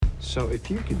So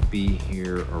if you could be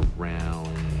here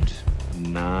around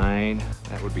 9,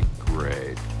 that would be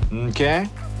great. Okay?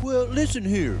 Well, listen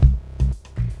here.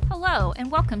 Hello, and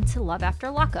welcome to Love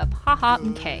After Lockup, haha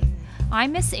MK.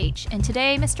 I'm Miss H, and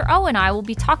today Mr. O and I will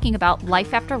be talking about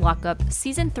Life After Lockup,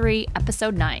 Season 3,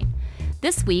 Episode 9.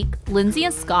 This week, Lindsay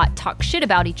and Scott talk shit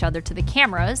about each other to the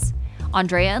cameras,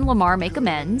 Andrea and Lamar make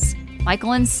amends,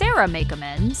 Michael and Sarah make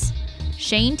amends,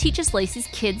 Shane teaches Lacey's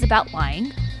kids about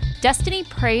lying, Destiny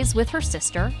prays with her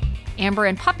sister, Amber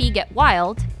and Puppy get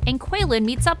wild, and Quaylen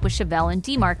meets up with Chevelle and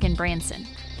DeMarc and Branson.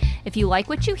 If you like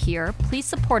what you hear, please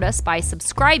support us by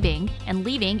subscribing and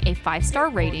leaving a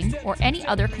 5-star rating, or any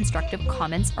other constructive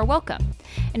comments are welcome.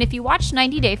 And if you watch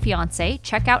 90 Day Fiancé,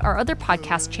 check out our other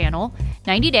podcast channel,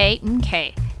 90 Day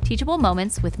MK, Teachable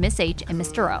Moments with Miss H and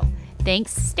Mr. O.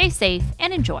 Thanks, stay safe,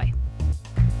 and enjoy.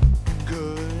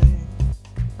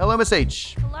 Hello, Miss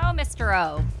H. Hello, Mr.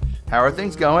 O. How are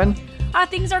things going?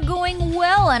 Things are going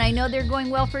well, and I know they're going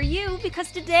well for you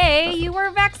because today you were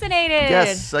vaccinated.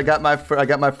 Yes, I got my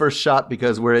first shot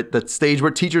because we're at the stage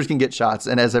where teachers can get shots,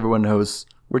 and as everyone knows,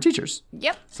 we're teachers.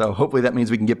 Yep. So hopefully that means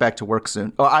we can get back to work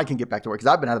soon. Oh, I can get back to work because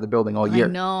I've been out of the building all year. I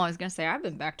know. I was going to say, I've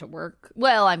been back to work.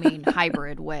 Well, I mean,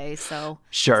 hybrid way, so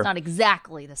sure. It's not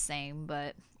exactly the same,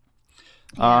 but...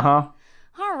 Yeah. Uh-huh.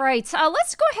 All right,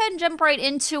 let's go ahead and jump right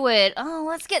into it.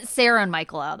 Let's get Sarah and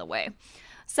Michael out of the way.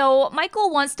 So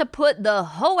Michael wants to put the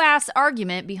hoe-ass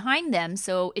argument behind them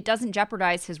so it doesn't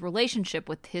jeopardize his relationship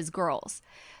with his girls.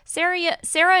 Sarah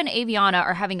and Aviana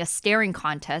are having a staring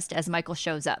contest as Michael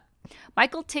shows up.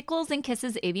 Michael tickles and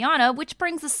kisses Aviana, which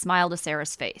brings a smile to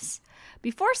Sarah's face.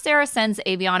 Before Sarah sends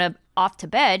Aviana off to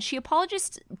bed, she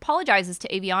apologizes to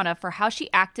Aviana for how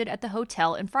she acted at the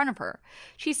hotel in front of her.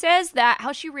 She says that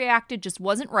how she reacted just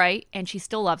wasn't right, and she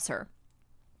still loves her.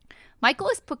 Michael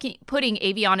is putting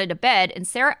Aviana to bed, and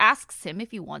Sarah asks him if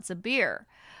he wants a beer.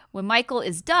 When Michael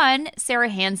is done, Sarah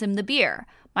hands him the beer.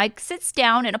 Mike sits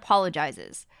down and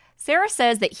apologizes. Sarah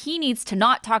says that he needs to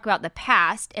not talk about the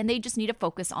past, and they just need to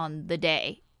focus on the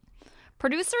day.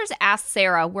 Producers ask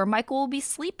Sarah where Michael will be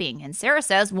sleeping, and Sarah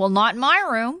says, well, not in my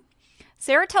room.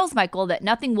 Sarah tells Michael that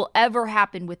nothing will ever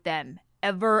happen with them,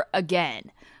 ever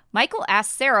again. Michael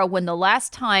asks Sarah when the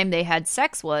last time they had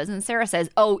sex was, and Sarah says,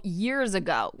 oh, years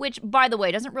ago, which, by the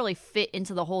way, doesn't really fit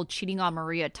into the whole cheating on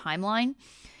Maria timeline.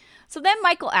 So then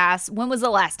Michael asks, when was the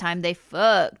last time they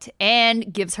fucked,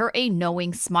 and gives her a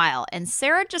knowing smile, and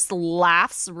Sarah just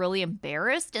laughs, really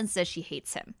embarrassed, and says she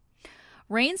hates him.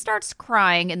 Rain starts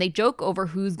crying, and they joke over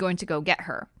who's going to go get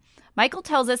her. Michael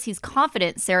tells us he's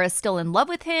confident Sarah's still in love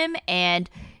with him, and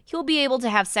he'll be able to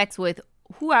have sex with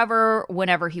whoever,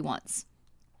 whenever he wants.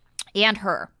 And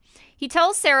her. He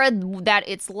tells Sarah that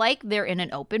it's like they're in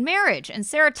an open marriage, and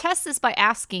Sarah tests this by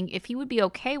asking if he would be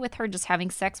okay with her just having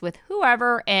sex with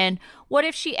whoever, and what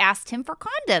if she asked him for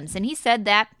condoms, and he said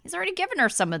that he's already given her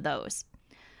some of those.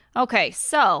 Okay,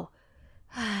 so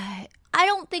I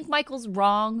don't think Michael's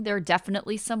wrong. There are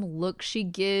definitely some looks she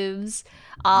gives.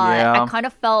 I kind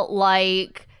of felt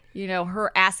like,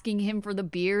 her asking him for the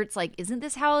beer. It's like, isn't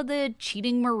this how the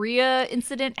cheating Maria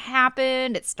incident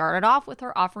happened? It started off with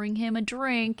her offering him a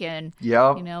drink. And,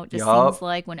 it just seems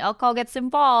like when alcohol gets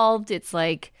involved, it's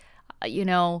like, I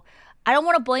don't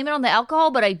want to blame it on the alcohol,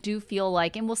 but I do feel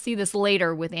like, and we'll see this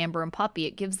later with Amber and Puppy,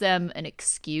 it gives them an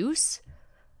excuse,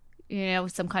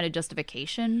 some kind of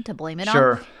justification to blame it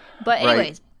on. But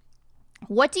anyways,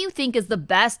 What do you think is the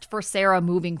best for Sarah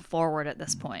moving forward at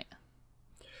this point?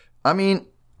 I mean,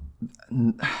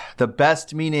 the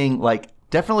best meaning,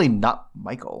 definitely not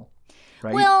Michael,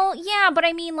 right? Well, yeah, but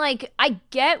I mean, I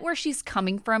get where she's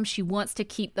coming from. She wants to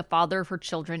keep the father of her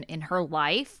children in her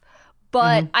life.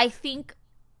 But I think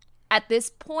at this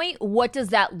point, what does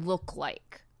that look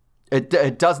like?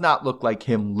 It does not look like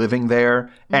him living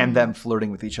there and them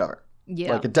flirting with each other.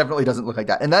 Yeah. It definitely doesn't look like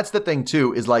that. And that's the thing,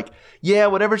 too, is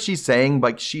whatever she's saying,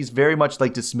 she's very much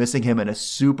dismissing him in a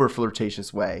super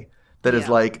flirtatious way. That is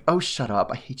oh, shut up.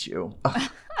 I hate you.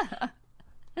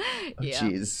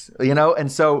 Jeez.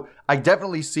 And so I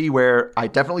definitely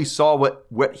saw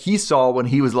what he saw when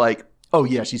he was oh,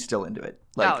 yeah, she's still into it.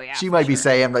 She might be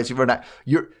saying, we're not,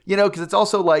 because it's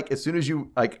also as soon as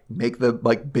you make the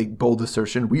big, bold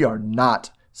assertion, we are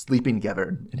not sleeping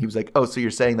together. And he was oh, so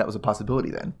you're saying that was a possibility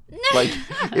then?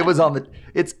 It was on the,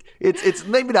 it's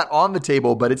maybe not on the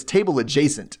table, but it's table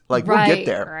adjacent. We'll get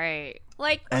there. Right.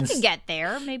 We can get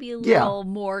there. Maybe a little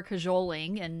more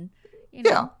cajoling and, we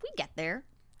get there.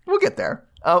 We'll get there.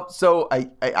 So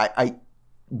I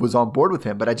was on board with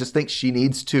him, but I just think she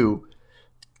needs to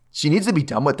be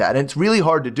done with that. And it's really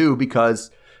hard to do because,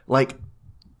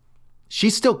 she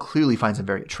still clearly finds him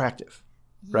very attractive,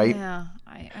 right? Yeah.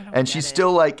 And she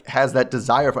still like has that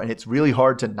desire for, and it's really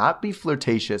hard to not be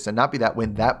flirtatious and not be that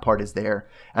when that part is there,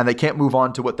 and they can't move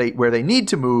on to where they need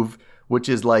to move, which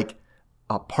is like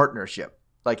a partnership.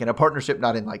 Like in a partnership,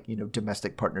 not in like,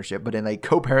 domestic partnership, but in a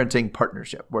co-parenting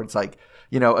partnership where it's like,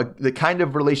 the kind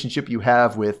of relationship you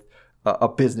have with a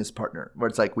business partner where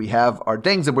it's like we have our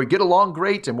things and we get along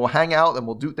great and we'll hang out and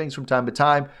we'll do things from time to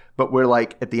time. But we're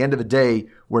like, at the end of the day,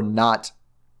 we're not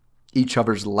each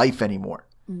other's life anymore.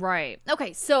 Right.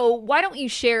 Okay. So why don't you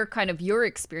share kind of your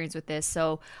experience with this?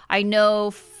 So I know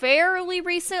fairly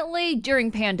recently during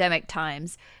pandemic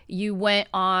times, you went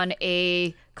on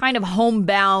a kind of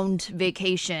homebound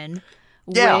vacation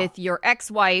with your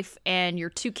ex-wife and your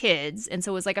 2 kids. And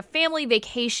so it was like a family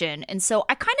vacation. And so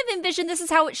I kind of envision this is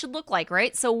how it should look like,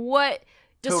 right? So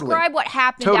describe what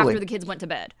happened after the kids went to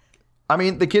bed. I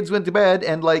mean, the kids went to bed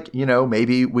and like,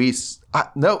 maybe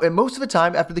and most of the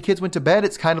time after the kids went to bed,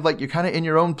 it's kind of like you're kind of in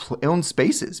your own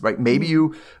spaces, right? Maybe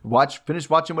you finished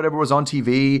watching whatever was on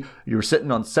TV. You were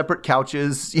sitting on separate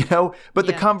couches, but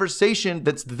the conversation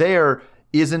that's there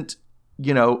isn't,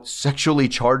 sexually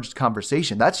charged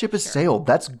conversation. That ship has sailed.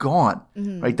 That's gone,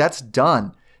 right? That's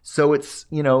done. So it's,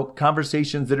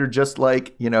 conversations that are just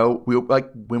like,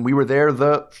 when we were there,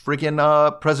 the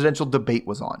freaking presidential debate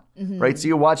was on, right? So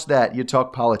you watch that, you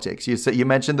talk politics, you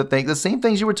mentioned the same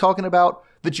things you were talking about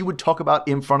that you would talk about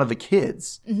in front of the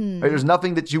kids, right? There's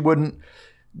nothing that you wouldn't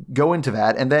go into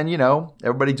that. And then,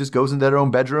 everybody just goes into their own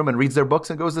bedroom and reads their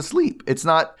books and goes to sleep. It's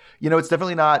not, it's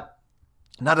definitely not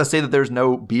to say that there's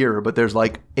no beer, but there's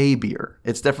like a beer.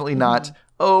 It's definitely not,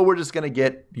 we're just going to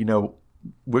get,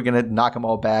 we're going to knock them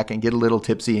all back and get a little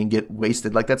tipsy and get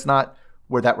wasted. Like that's not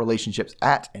where that relationship's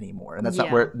at anymore. And that's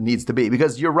not where it needs to be,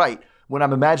 because you're right. When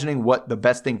I'm imagining what the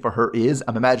best thing for her is,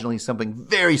 I'm imagining something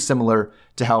very similar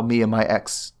to how me and my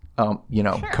ex,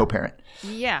 co-parent.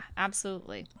 Yeah,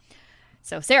 absolutely.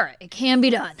 So Sarah, it can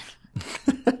be done.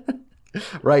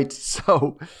 Right.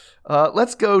 So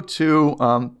let's go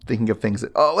to thinking of things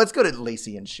let's go to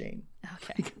Lacey and Shane.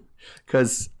 Okay.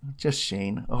 Because just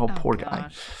Shane. Oh, poor guy.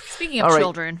 Speaking of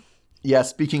children. Yeah,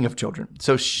 speaking of children.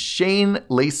 So Shane,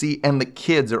 Lacey, and the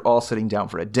kids are all sitting down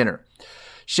for a dinner.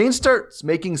 Shane starts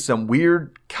making some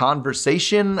weird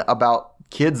conversation about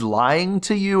kids lying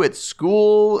to you at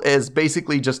school as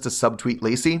basically just to subtweet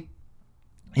Lacey.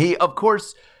 He, of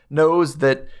course, knows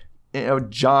that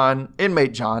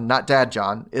inmate John, not Dad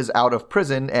John, is out of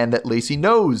prison, and that Lacey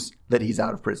knows that he's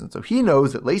out of prison. So he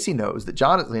knows that Lacey knows that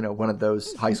John is, one of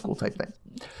those high school type things.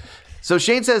 So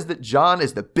Shane says that John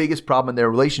is the biggest problem in their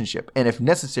relationship, and if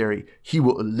necessary, he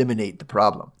will eliminate the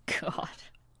problem. God.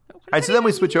 All right, so then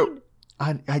we switch over.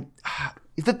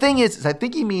 The thing is, I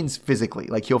think he means physically.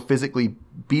 Like, he'll physically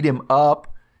beat him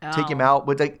up, take him out.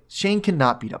 But, like, Shane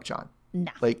cannot beat up John.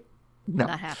 No. Like, no.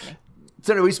 Not happening.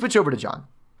 So anyway, we switch over to John,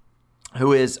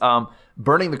 who is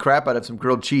burning the crap out of some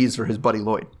grilled cheese for his buddy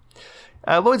Lloyd.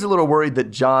 Lloyd's a little worried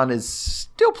that John is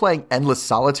still playing endless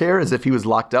solitaire as if he was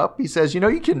locked up. He says,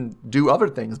 you can do other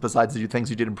things besides the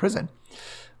things you did in prison.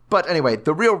 But anyway,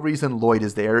 the real reason Lloyd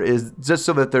is there is just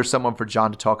so that there's someone for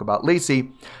John to talk about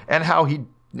Lacey and how he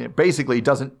basically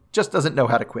doesn't know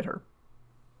how to quit her.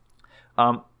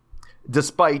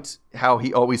 Despite how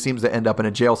he always seems to end up in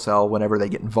a jail cell whenever they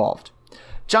get involved.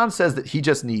 John says that he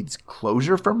just needs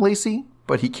closure from Lacey,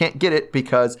 but he can't get it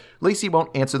because Lacey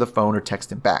won't answer the phone or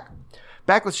text him back.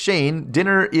 Back with Shane,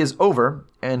 dinner is over,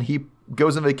 and he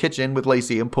goes into the kitchen with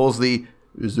Lacey and pulls the,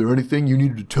 "Is there anything you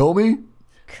needed to tell me?"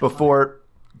 before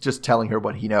just telling her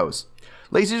what he knows.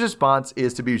 Lacey's response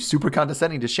is to be super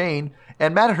condescending to Shane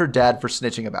and mad at her dad for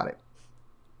snitching about it.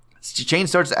 Shane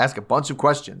starts to ask a bunch of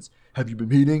questions. Have you been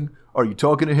meeting? Are you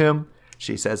talking to him?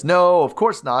 She says, no, of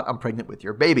course not. I'm pregnant with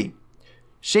your baby.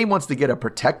 Shane wants to get a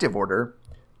protective order,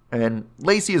 and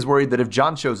Lacey is worried that if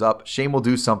John shows up, Shane will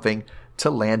do something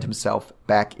to land himself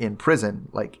back in prison.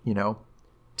 Like,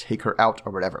 take her out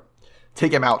or whatever.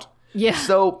 Take him out. Yeah.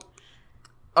 So,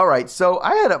 all right. So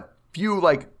I had a few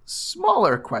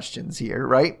smaller questions here,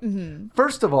 right? Mm-hmm.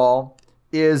 First of all,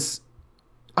 is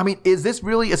this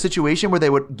really a situation where they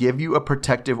would give you a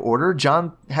protective order?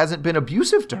 John hasn't been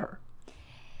abusive to her.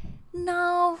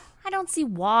 No, I don't see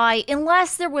why,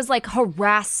 unless there was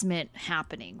harassment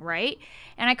happening, right?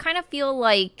 And I kind of feel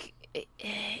like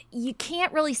you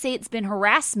can't really say it's been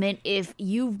harassment if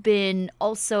you've been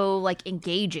also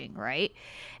engaging, right?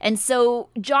 And so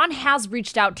John has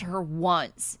reached out to her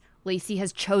once. Lacey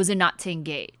has chosen not to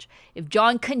engage. If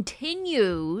John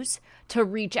continues to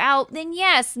reach out, then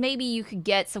yes, maybe you could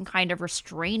get some kind of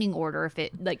restraining order if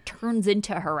it turns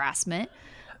into harassment.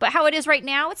 But how it is right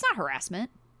now, it's not harassment.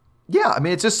 Yeah, I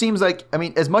mean, it just seems like, I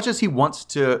mean, as much as he wants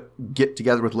to get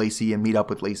together with Lacey and meet up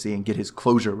with Lacey and get his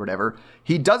closure or whatever,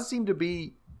 he does seem to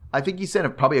be, I think he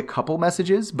sent probably a couple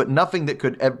messages, but nothing that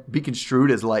could be construed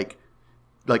as like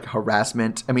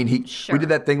harassment. I mean, we did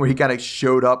that thing where he kind of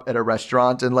showed up at a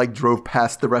restaurant and like drove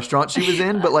past the restaurant she was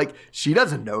in, but like she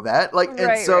doesn't know that. Like,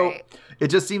 and so it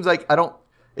just seems like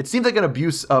it seems like an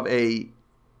abuse of a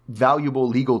valuable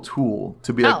legal tool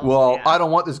to be like, I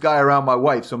don't want this guy around my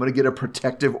wife, so I'm going to get a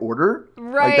protective order.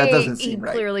 Right. Like, that doesn't seem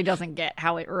right. He clearly doesn't get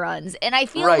how it runs. And I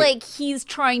feel like he's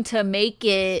trying to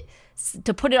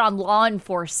put it on law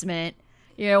enforcement,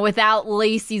 without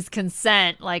Lacey's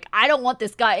consent. Like, I don't want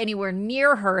this guy anywhere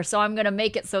near her, so I'm going to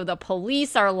make it so the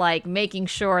police are like making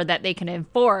sure that they can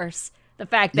enforce the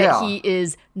fact that he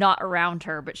is not around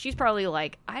her. But she's probably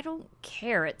like, I don't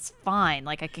care. It's fine.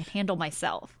 Like, I can handle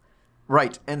myself.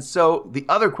 Right. And so the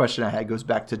other question I had goes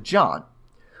back to John.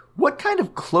 What kind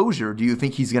of closure do you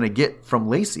think he's going to get from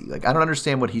Lacey? Like, I don't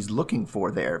understand what he's looking for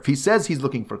there. If he says he's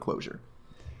looking for closure.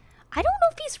 I don't know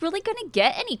if he's really going to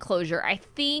get any closure. I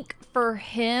think for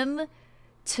him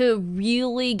to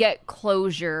really get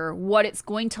closure, what it's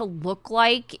going to look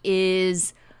like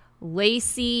is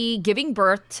Lacey giving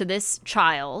birth to this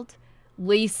child,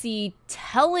 Lacey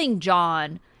telling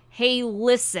John, hey,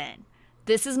 listen,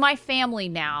 this is my family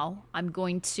now. I'm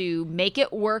going to make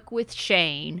it work with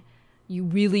Shane. You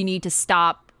really need to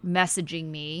stop messaging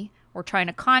me or trying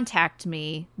to contact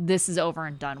me. This is over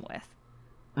and done with.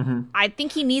 Mm-hmm. I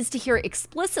think he needs to hear it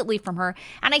explicitly from her.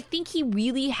 And I think he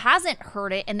really hasn't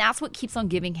heard it. And that's what keeps on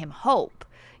giving him hope.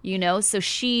 So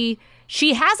she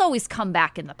has always come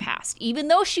back in the past, even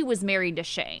though she was married to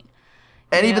Shane.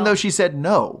 And even though she said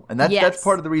no. And that's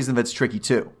part of the reason that's tricky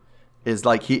too. Is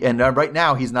like right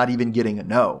now he's not even getting a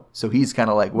no. So he's kind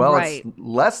of like, well, it's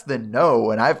less than no,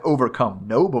 and I've overcome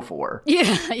no before.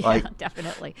 Yeah,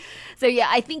 definitely. So yeah,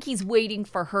 I think he's waiting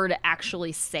for her to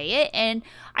actually say it. And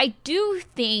I do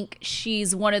think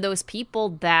she's one of those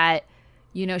people that,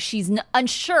 she's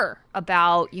unsure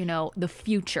about, the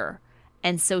future.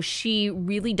 And so she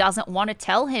really doesn't want to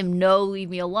tell him, no, leave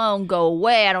me alone, go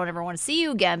away, I don't ever want to see you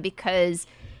again, because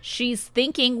she's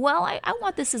thinking, well, I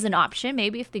want this as an option.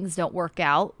 Maybe if things don't work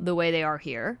out the way they are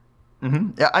here.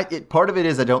 Mm-hmm. Yeah, part of it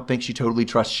is I don't think she totally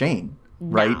trusts Shane,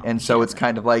 right? No, and so it's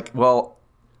kind of like, well,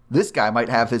 this guy might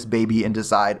have this baby and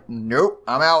decide, nope,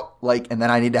 I'm out. Like, and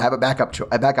then I need to have a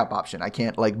backup option. I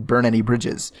can't like burn any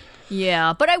bridges.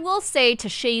 Yeah, but I will say, to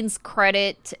Shane's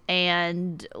credit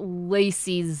and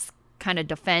Lacey's kind of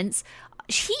defense,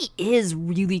 she is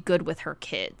really good with her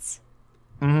kids.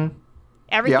 Mm-hmm.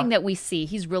 Everything that we see,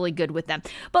 he's really good with them.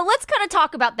 But let's kind of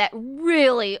talk about that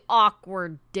really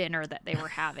awkward dinner that they were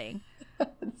having.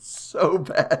 So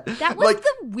bad. That was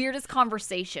the weirdest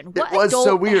conversation. What it was adult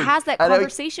so weird. Has that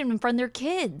conversation in front of their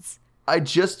kids? I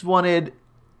just wanted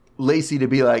Lacey to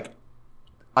be like,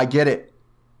 I get it,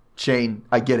 Shane.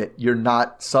 I get it. You're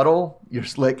not subtle. You're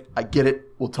slick. I get it.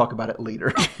 We'll talk about it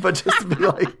later. But just to be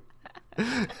like,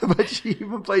 but she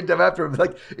even played dumb after him.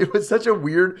 Like, it was such a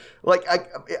weird, like,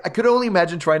 I could only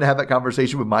imagine trying to have that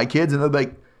conversation with my kids, and they're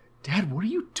like, Dad, what are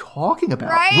you talking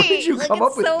about? Right. Where did you come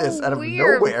up with this out of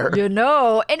nowhere?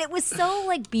 And it was so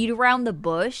like beat around the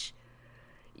bush.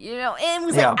 And it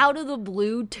was like out of the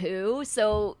blue too.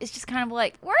 So it's just kind of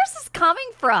like, where's this coming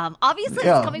from? Obviously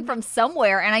it's coming from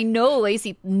somewhere. And I know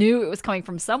Lacey knew it was coming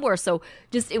from somewhere. So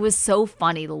it was so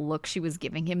funny, the look she was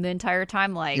giving him the entire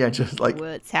time. Like, just like,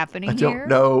 what's happening here? I don't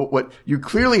know what, you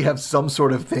clearly have some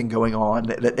sort of thing going on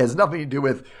that has nothing to do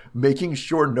with making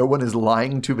sure no one is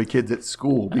lying to the kids at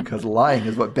school, because lying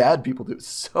is what bad people do. It's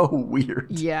so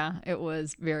weird. Yeah, it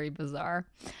was very bizarre.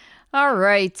 All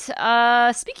right.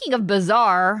 Speaking of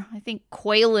bizarre, I think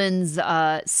Quaylen's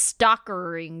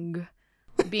stalkering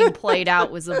being played out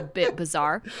was a bit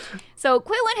bizarre. So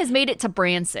Quaylen has made it to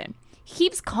Branson. He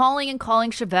keeps calling and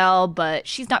calling Chevelle, but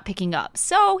she's not picking up.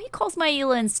 So he calls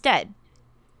Maila instead.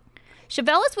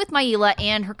 Chevelle is with Maila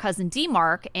and her cousin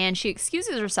D-Mark, and she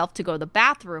excuses herself to go to the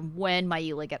bathroom when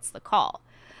Maila gets the call.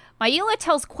 Maila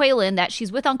tells Quaylen that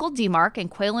she's with Uncle D-Mark,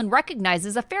 and Quaylen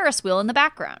recognizes a Ferris wheel in the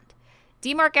background.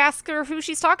 D-Mark asks her who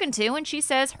she's talking to, and she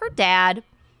says her dad.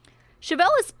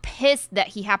 Chevelle is pissed that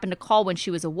he happened to call when she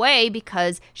was away,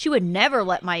 because she would never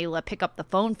let Maila pick up the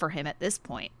phone for him at this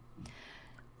point.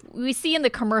 We see in the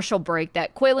commercial break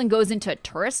that Quaylen goes into a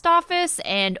tourist office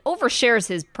and overshares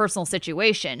his personal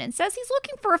situation and says he's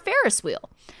looking for a Ferris wheel.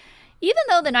 Even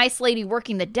though the nice lady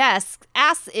working the desk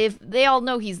asks if they all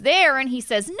know he's there, and he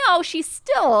says no, she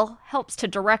still helps to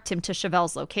direct him to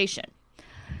Chevelle's location.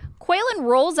 Quaylen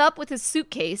rolls up with his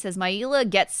suitcase as Maila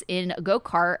gets in a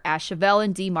go-kart as Chevelle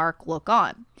and D-Mark look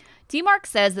on. D-Mark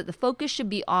says that the focus should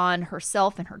be on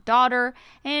herself and her daughter,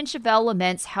 and Chevelle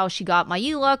laments how she got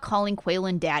Maila calling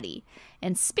Quaylen daddy.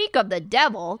 And speak of the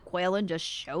devil, Quaylen just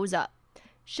shows up.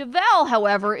 Chevelle,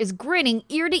 however, is grinning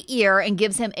ear to ear and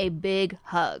gives him a big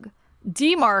hug.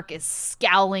 D-Mark is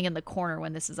scowling in the corner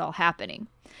when this is all happening.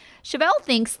 Chevelle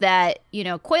thinks that,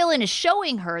 Quaylen is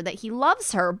showing her that he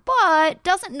loves her, but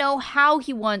doesn't know how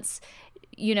he wants,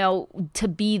 to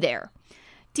be there.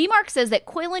 D-Mark says that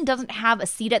Quaylen doesn't have a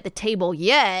seat at the table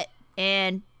yet,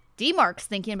 and D-Mark's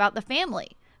thinking about the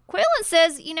family. Quaylen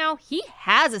says, he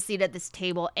has a seat at this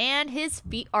table, and his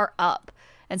feet are up.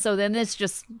 And so then this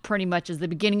just pretty much is the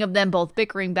beginning of them both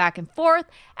bickering back and forth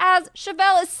as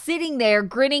Chevelle is sitting there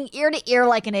grinning ear to ear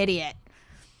like an idiot.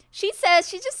 She says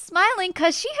she's just smiling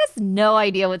because she has no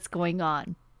idea what's going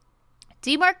on.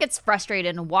 D-Mark gets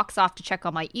frustrated and walks off to check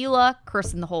on Maila,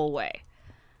 cursing the whole way.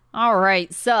 All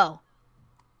right, so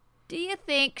do you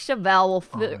think Chevelle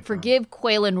will forgive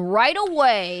Quaylen right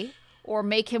away or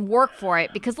make him work for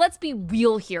it? Because let's be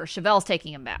real here, Chevelle's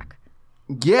taking him back.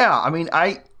 Yeah, I mean,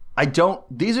 I don't,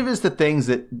 these are just the things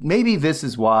that maybe this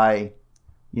is why,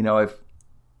 if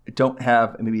I don't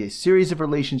have maybe a series of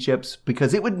relationships,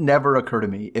 because it would never occur to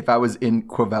me if I was in in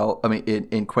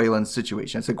Quaylen's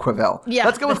situation. I said Quavell. Yeah.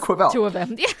 Let's go with Quavell. Two of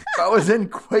them. Yeah. If I was in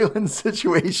Quaylen's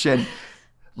situation,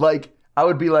 I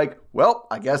would be like, well,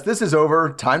 I guess this is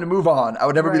over. Time to move on. I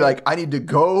would never be like, I need to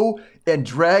go and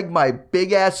drag my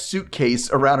big ass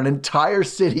suitcase around an entire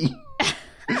city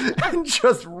and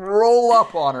just roll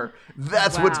up on her.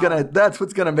 That's what's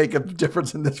gonna make a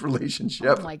difference in this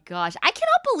relationship. Oh my gosh. I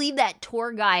cannot believe that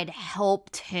tour guide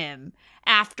helped him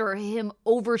after him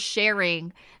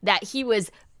oversharing that he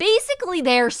was basically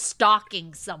there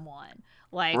stalking someone.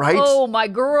 Oh, my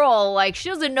girl, she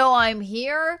doesn't know I'm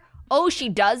here. Oh, she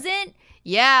doesn't?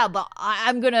 Yeah, but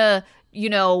I'm gonna,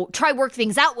 try work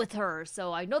things out with her.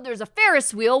 So I know there's a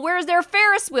Ferris wheel. Where's their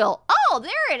Ferris wheel? Oh,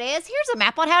 there it is. Here's a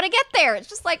map on how to get there. It's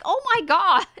just oh my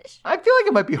gosh. I feel like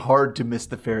it might be hard to miss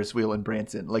the Ferris wheel in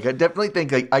Branson. I definitely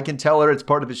think I can tell her it's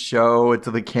part of his show. It's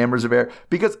the cameras are there.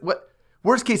 Because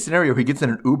worst case scenario, he gets in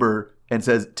an Uber and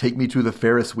says, take me to the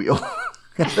Ferris wheel.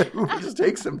 And the Uber just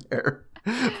takes him there.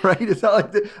 Right? It's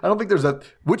not I don't think there's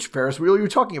which Ferris wheel are you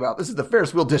talking about? This is the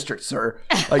Ferris wheel district, sir.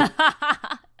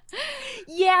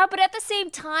 Yeah, but at the same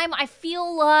time, I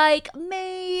feel like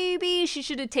maybe she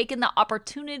should have taken the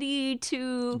opportunity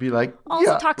to be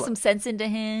talk some sense into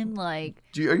him. Are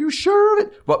you sure of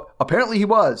it? Well, apparently he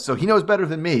was, so he knows better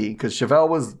than me because Chevelle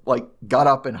was got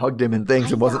up and hugged him and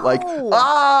things and wasn't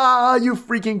you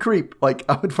freaking creep. I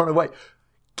would run away.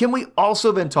 Can we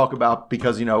also then talk about,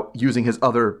 because, using his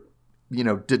other,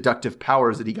 deductive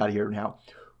powers that he got here now,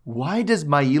 why does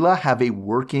Maila have a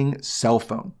working cell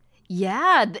phone?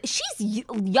 Yeah, she's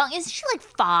young. Isn't she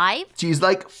 5? She's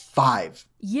 5.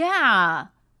 Yeah.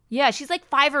 Yeah, she's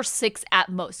 5 or 6 at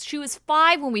most. She was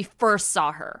 5 when we first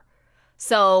saw her.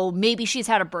 So maybe she's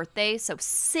had a birthday. So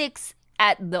 6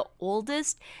 at the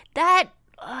oldest. That,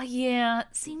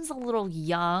 seems a little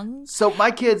young. So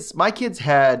my kids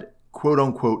had, quote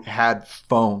unquote, had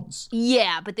phones.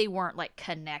 Yeah, but they weren't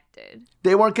connected.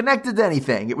 They weren't connected to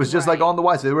anything. It was just on the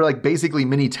Wi-Fi. They were basically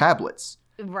mini tablets.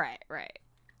 Right.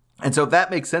 And so that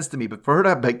makes sense to me. But for her to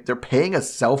have, they're paying a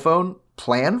cell phone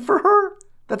plan for her?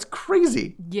 That's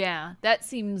crazy. Yeah, that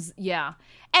seems, yeah.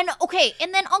 And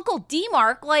then Uncle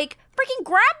D-Mark, freaking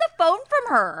grabbed the phone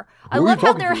from her. I love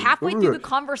how they're halfway through the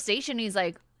conversation. He's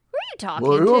like, who are you talking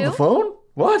to? Are you on the phone?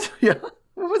 What? Yeah.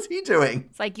 What was he doing?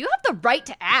 It's you have the right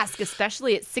to ask,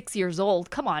 especially at 6 years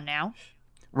old. Come on now.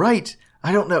 Right.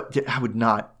 I don't know. I would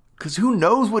not. Because who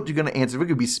knows what you're going to answer. It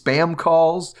could be spam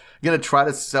calls. You're going to try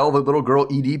to sell the little girl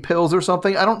ED pills or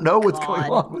something. I don't know what's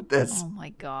going on with this. Oh, my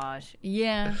gosh.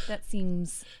 Yeah, that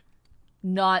seems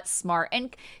not smart.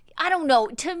 And I don't know.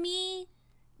 To me,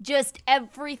 just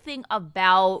everything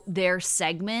about their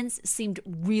segments seemed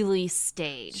really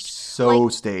staged. So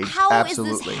staged. How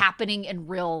Absolutely. Is this happening in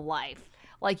real life?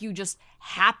 You just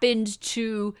happened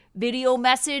to video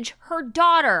message her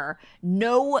daughter.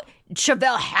 No,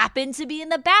 Chevelle happened to be in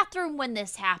the bathroom when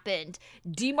this happened.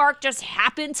 D-Mark just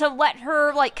happened to let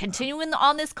her continue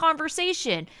on this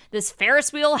conversation. This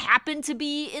Ferris wheel happened to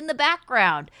be in the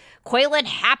background. Quaylen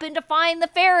happened to find the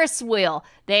Ferris wheel.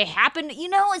 They happened,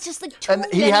 it's just too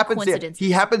many coincidences.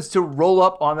 He happens to roll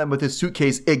up on them with his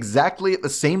suitcase exactly at the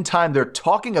same time they're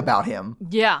talking about him.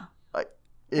 Yeah.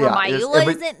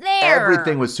 Maila isn't there.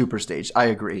 Everything was super staged. I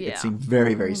agree. Yeah. It seemed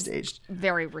very, very staged.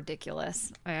 Very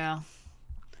ridiculous. Yeah.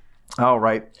 All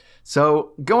right.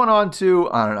 So going on to,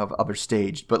 I don't know if other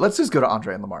staged, but let's just go to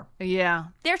Andre and Lamar. Yeah.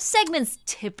 Their segments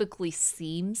typically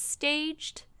seem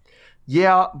staged.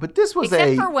 Yeah, but this was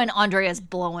except for when Andrea's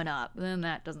blowing up, then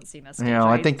that doesn't seem as strange.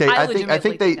 I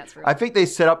think they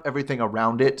set up everything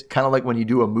around it, kind of like when you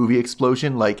do a movie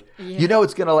explosion. Like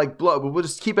it's gonna like blow, but we'll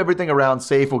just keep everything around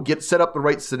safe. We'll set up the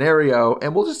right scenario,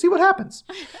 and we'll just see what happens.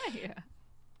 Yeah.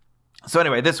 So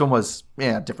anyway, this one was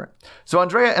different. So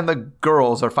Andrea and the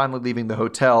girls are finally leaving the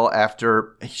hotel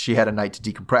after she had a night to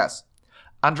decompress.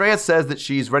 Andrea says that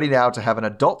she's ready now to have an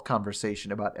adult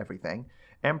conversation about everything,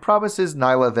 and promises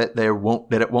Nyla that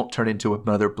it won't turn into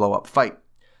another blow-up fight.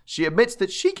 She admits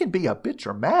that she can be a bit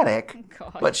dramatic,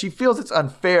 but she feels it's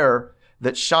unfair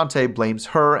that Shante blames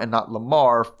her and not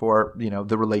Lamar for,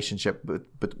 the relationship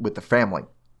with the family.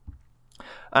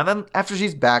 And then after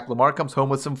she's back, Lamar comes home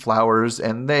with some flowers,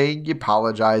 and they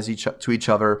apologize to each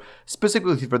other,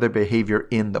 specifically for their behavior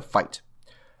in the fight.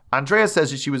 Andrea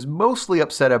says that she was mostly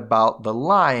upset about the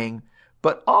lying,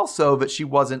 but also that she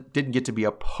didn't get to be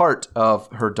a part of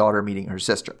her daughter meeting her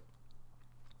sister.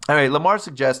 Anyway, Lamar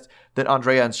suggests that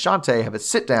Andrea and Shante have a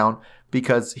sit-down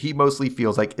because he mostly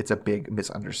feels like it's a big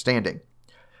misunderstanding.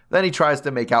 Then he tries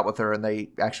to make out with her, and they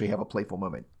actually have a playful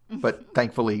moment. But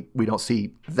thankfully, we don't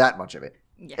see that much of it.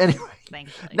 Yeah, anyway,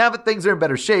 thankfully. Now that things are in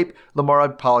better shape, Lamar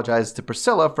apologizes to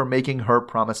Priscilla for making her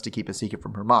promise to keep a secret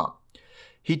from her mom.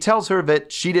 He tells her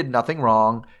that she did nothing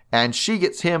wrong, and she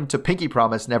gets him to pinky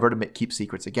promise never to keep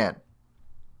secrets again.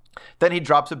 Then he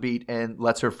drops a beat and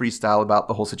lets her freestyle about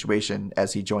the whole situation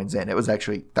as he joins in.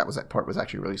 That part was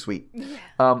actually really sweet.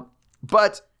 Yeah.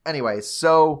 But anyway,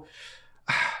 so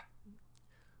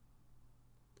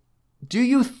do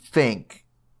you think,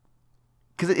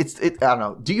 because I don't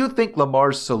know, do you think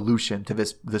Lamar's solution to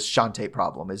this Shante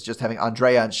problem is just having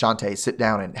Andrea and Shante sit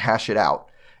down and hash it out?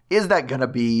 Is that going to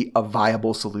be a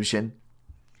viable solution?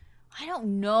 I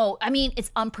don't know. I mean, it's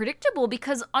unpredictable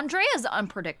because Andrea's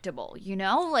unpredictable,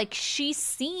 Like, she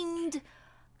seemed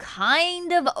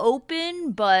kind of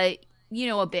open, but,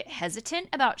 a bit hesitant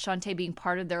about Shante being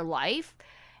part of their life.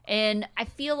 And I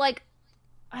feel like,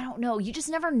 I don't know, you just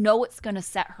never know what's going to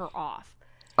set her off.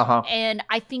 Uh-huh. And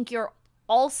I think you're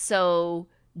also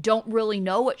don't really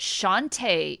know what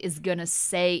Shante is going to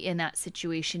say in that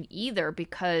situation either,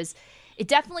 because it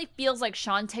definitely feels like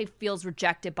Shante feels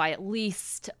rejected by at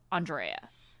least Andrea.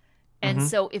 And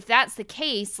so if that's the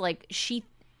case, like she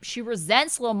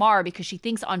resents Lamar because she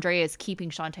thinks Andrea is keeping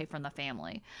Shante from the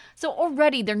family. So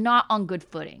already they're not on good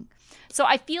footing. So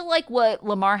I feel like what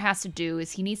Lamar has to do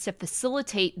is he needs to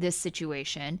facilitate this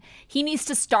situation. He needs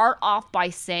to start off by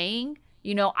saying,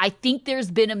 I think there's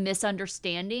been a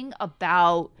misunderstanding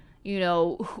about,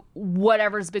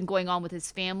 whatever's been going on with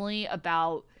his family,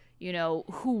 about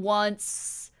who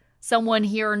wants someone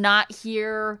here or not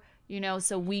here,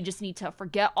 so we just need to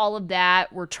forget all of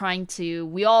that.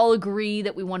 We all agree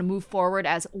that we want to move forward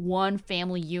as one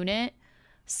family unit.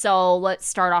 So let's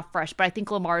start off fresh. But I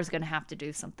think Lamar is going to have to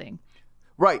do something.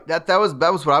 Right. That was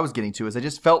what I was getting to, is I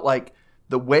just felt like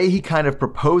the way he kind of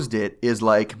proposed it is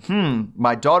like,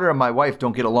 my daughter and my wife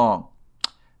don't get along.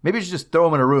 Maybe you should just throw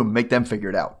them in a room and make them figure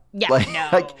it out. Yeah,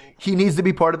 like he needs to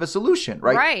be part of a solution,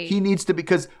 right? Right. He needs to,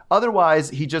 because otherwise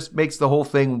he just makes the whole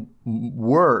thing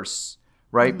worse,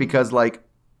 right? Mm-hmm. Because like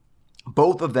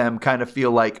both of them kind of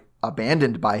feel like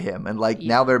abandoned by him, and like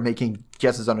now they're making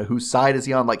guesses on whose side is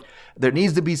he on. Like there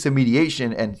needs to be some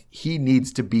mediation, and he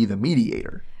needs to be the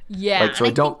mediator. Yeah. Like so, I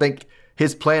don't think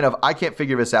his plan of I can't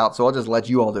figure this out, so I'll just let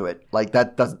you all do it. Like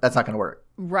that's not going to work.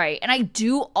 Right. And I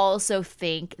do also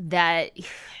think that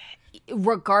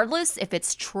regardless if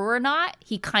it's true or not,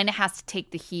 he kind of has to take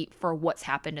the heat for what's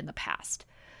happened in the past.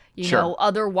 You know,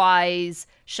 otherwise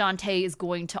Shante is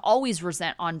going to always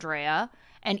resent Andrea.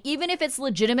 And even if it's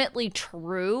legitimately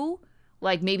true,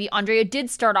 like maybe Andrea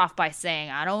did start off by saying,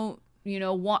 I don't,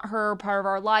 want her part of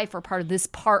our life or part of this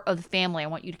part of the family. I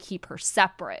want you to keep her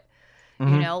separate.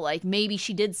 Mm-hmm. Like maybe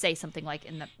she did say something like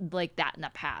that in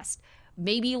the past.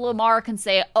 Maybe Lamar can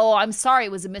say, oh, I'm sorry,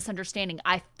 it was a misunderstanding.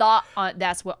 I thought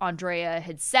that's what Andrea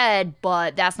had said,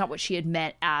 but that's not what she had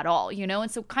meant at all, And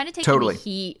so kind of taking the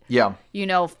heat,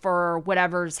 for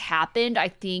whatever's happened, I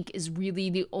think is really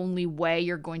the only way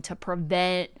you're going to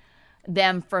prevent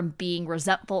them from being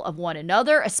resentful of one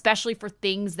another, especially for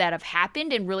things that have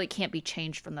happened and really can't be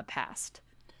changed from the past.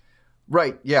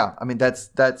 Right. Yeah. I mean, that's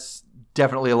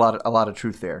definitely a lot of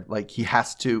truth there. Like he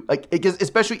has to,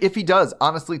 especially if he does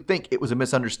honestly think it was a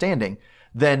misunderstanding,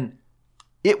 then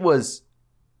it was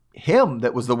him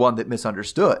that was the one that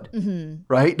misunderstood,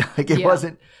 right? Like it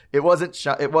wasn't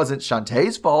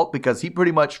Shantae's fault, because he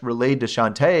pretty much relayed to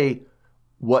Shante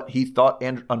what he thought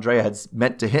Andrea had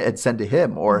said to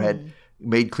him or had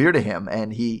made clear to him,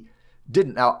 and he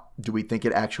didn't. Now, do we think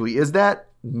it actually is that?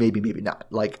 maybe not.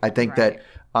 Like, I think that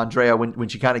Andrea, when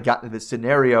she kind of got into this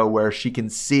scenario where she can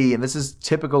see, and this is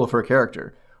typical of her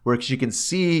character, where she can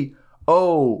see,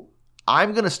 oh,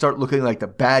 I'm going to start looking like the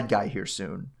bad guy here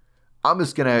soon. I'm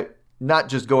just going to not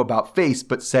just go about face,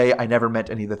 but say I never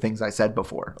meant any of the things I said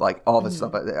before. Like all this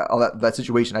stuff, all that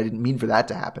situation, I didn't mean for that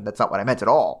to happen. That's not what I meant at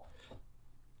all.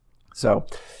 So,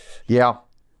 yeah.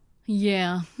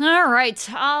 Yeah. All right.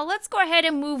 Let's go ahead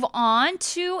and move on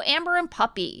to Amber and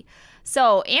Puppy.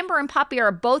 So Amber and Puppy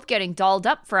are both getting dolled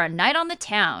up for a night on the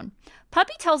town.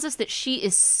 Puppy tells us that she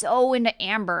is so into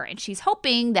Amber, and she's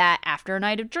hoping that after a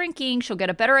night of drinking, she'll get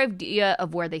a better idea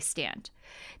of where they stand.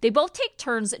 They both take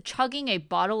turns chugging a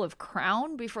bottle of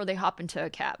Crown before they hop into a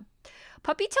cab.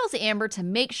 Puppy tells Amber to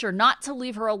make sure not to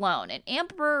leave her alone, and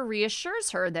Amber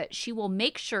reassures her that she will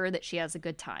make sure that she has a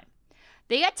good time.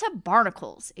 They get to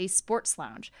Barnacles, a sports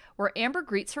lounge, where Amber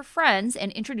greets her friends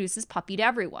and introduces Puppy to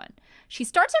everyone. She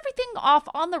starts everything off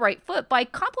on the right foot by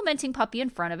complimenting Puppy in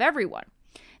front of everyone.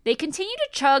 They continue to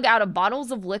chug out of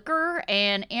bottles of liquor,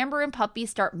 and Amber and Puppy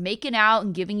start making out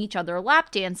and giving each other lap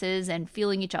dances and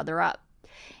feeling each other up.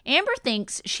 Amber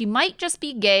thinks she might just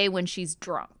be gay when she's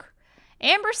drunk.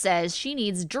 Amber says she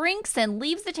needs drinks and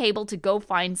leaves the table to go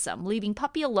find some, leaving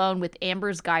Puppy alone with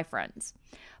Amber's guy friends.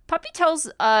 Puppy tells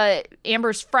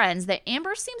Amber's friends that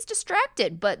Amber seems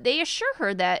distracted, but they assure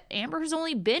her that Amber has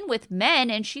only been with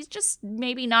men and she's just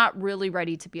maybe not really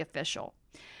ready to be official.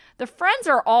 The friends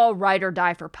are all ride or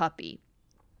die for Puppy.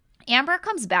 Amber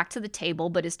comes back to the table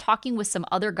but is talking with some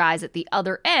other guys at the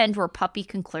other end where Puppy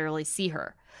can clearly see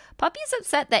her. Puppy is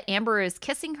upset that Amber is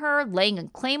kissing her, laying a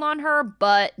claim on her,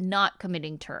 but not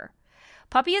committing to her.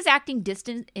 Puppy is acting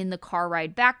distant in the car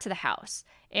ride back to the house.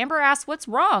 Amber asks what's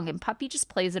wrong, and Puppy just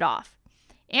plays it off.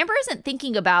 Amber isn't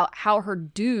thinking about how her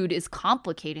dude is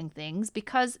complicating things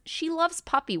because she loves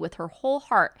Puppy with her whole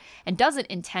heart and doesn't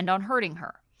intend on hurting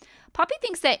her. Puppy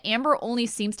thinks that Amber only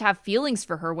seems to have feelings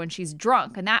for her when she's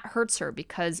drunk, and that hurts her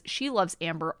because she loves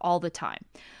Amber all the time.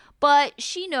 But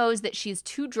she knows that she's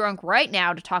too drunk right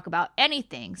now to talk about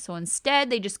anything, so instead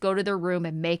they just go to their room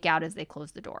and make out as they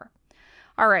close the door.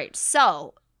 All right,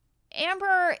 so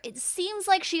Amber, it seems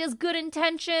like she has good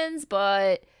intentions,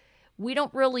 but we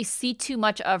don't really see too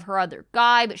much of her other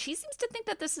guy, but she seems to think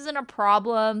that this isn't a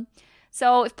problem.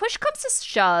 So if push comes to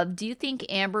shove, do you think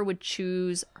Amber would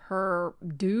choose her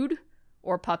dude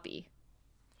or Puppy?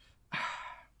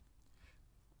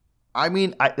 I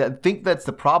mean, I think that's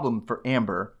the problem for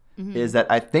Amber, is that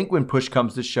I think when push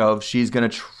comes to shove, she's going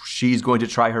to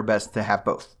try her best to have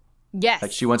both. Yes.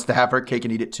 Like she wants to have her cake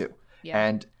and eat it too. Yeah.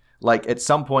 And like at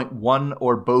some point, one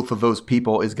or both of those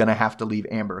people is going to have to leave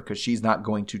Amber because she's not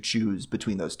going to choose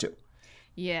between those two.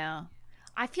 Yeah.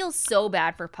 I feel so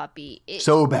bad for Puppy.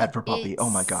 So bad for Puppy. Oh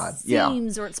my God. Yeah. It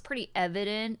seems, or it's pretty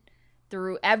evident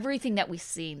through everything that we've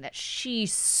seen, that she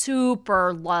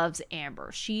super loves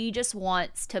Amber. She just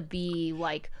wants to be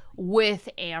like with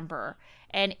Amber.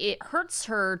 And it hurts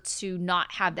her to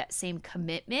not have that same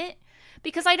commitment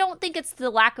because I don't think it's the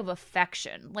lack of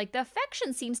affection. Like the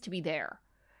affection seems to be there.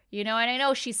 You know, and I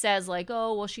know she says like,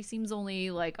 oh, well, she seems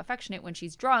only like affectionate when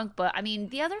she's drunk. But I mean,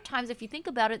 the other times, if you think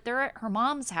about it, they're at her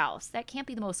mom's house. That can't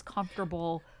be the most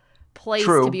comfortable place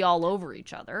to be all over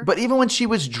each other. But even when she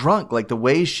was drunk, like the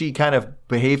way she kind of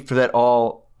behaved for that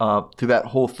through that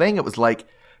whole thing, it was like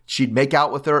she'd make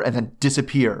out with her and then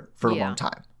disappear for a long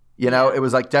time. You know, it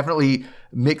was like definitely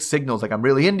mixed signals. Like I'm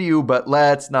really into you, but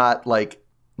let's not like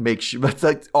make sure. Let's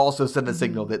like also send a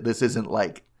signal that this isn't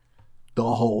like the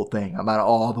whole thing. I'm not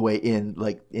all the way in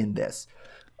this.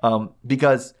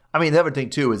 Because I mean, the other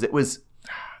thing too is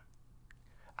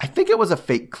I think it was a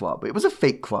fake club. It was a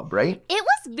fake club, right? It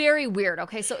was very weird.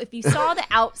 Okay, so if you saw the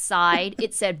outside,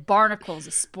 it said Barnacles,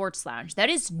 a sports lounge.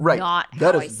 That is not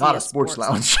how I see a sports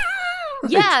lounge.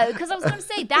 Yeah, because I was going to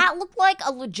say that looked like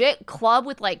a legit club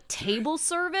with like table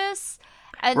service.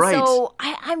 And so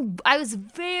I was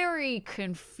very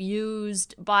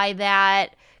confused by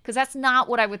that because that's not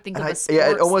what I would think of a sports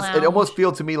lounge. It almost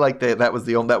feels to me like that was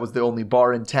the only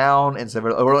bar in town, and so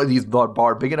or these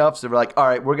bar big enough. So we're like, all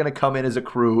right, we're gonna come in as a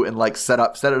crew and like set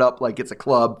it up like it's a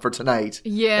club for tonight.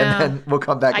 Yeah, and then we'll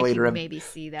come back later. I can maybe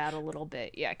see that a little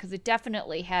bit. Yeah, because it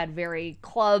definitely had very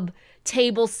club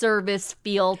table service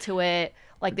feel to it,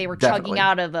 like they were chugging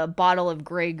out of a bottle of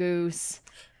Grey Goose.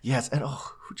 Yes, and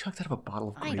who chugs out of a bottle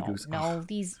of Grey Goose? I don't know.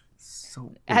 These,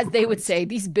 so as they would say,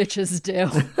 these bitches do.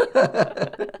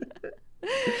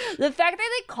 The fact that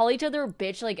they call each other a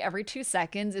bitch like every 2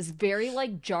 seconds is very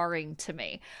like jarring to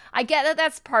me. I get that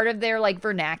that's part of their like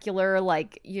vernacular,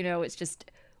 like, you know, it's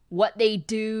just what they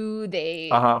do.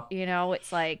 They, you know,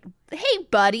 it's like, hey,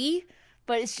 buddy.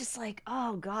 But it's just like,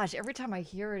 oh gosh, every time I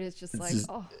hear it, it's just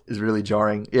it's really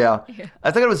jarring. Yeah.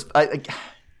 I think it was. I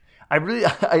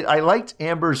liked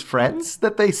Amber's friends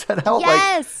that they set out.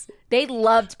 Yes, they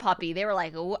loved Puppy. They were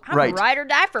like, oh, I'm ride or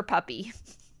die for Puppy.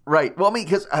 Right. Well, I mean,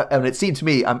 because it seemed to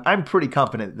me, I'm pretty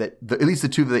confident that at least the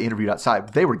two that they interviewed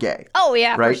outside, they were gay. Oh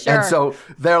yeah, right. For sure. And so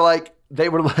they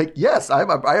were like, yes,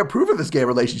 I approve of this gay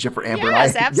relationship for Amber.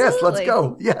 Yes, absolutely. Yes, let's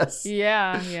go. Yes.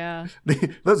 Yeah.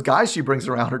 Those guys she brings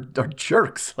around are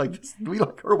jerks. Like, we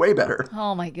like her way better.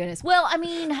 Oh my goodness. Well, I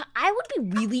mean, I would be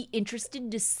really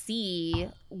interested to see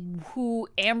who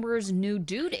Amber's new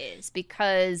dude is,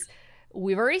 because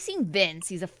we've already seen Vince.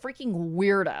 He's a freaking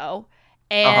weirdo.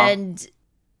 And,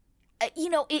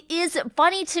 it is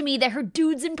funny to me that her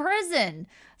dude's in prison.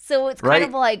 So it's kind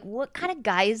of like, what kind of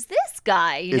guy is this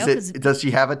guy? Does she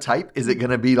have a type? Is it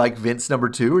going to be like Vince number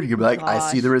 2? Or you be like,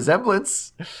 I see the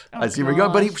resemblance. I see where you're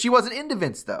going. But she wasn't into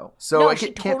Vince, though. So no,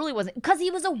 she totally wasn't. Because he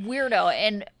was a weirdo.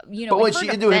 And, but was she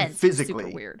into him physically?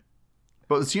 Super weird.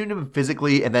 But was she into him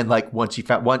physically? And then, like, once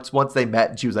they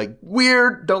met, and she was like,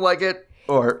 weird, don't like it?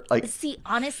 Or, like. See,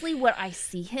 honestly, when I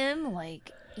see him, like,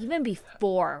 even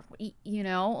before,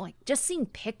 like, just seeing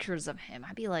pictures of him,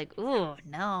 I'd be like, ooh,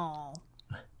 no.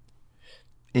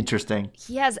 Interesting.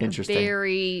 He has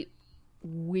very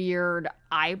weird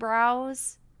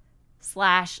eyebrows /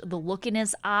 the look in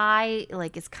his eye,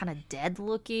 like, it's kind of dead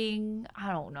looking.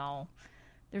 I don't know.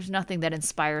 There's nothing that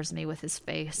inspires me with his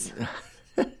face.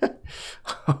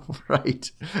 Right.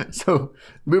 So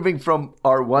moving from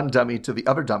our one dummy to the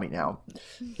other dummy now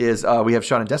is we have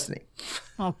Sean and Destiny.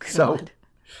 Oh, God.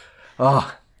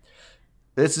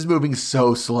 This is moving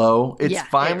so slow. It's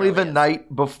finally the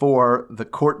night before the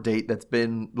court date that's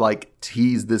been, like,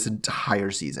 teased this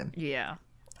entire season. Yeah.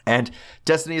 And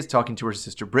Destiny is talking to her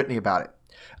sister Brittany about it.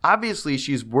 Obviously,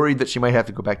 she's worried that she might have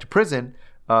to go back to prison,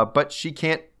 but she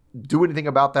can't do anything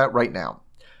about that right now.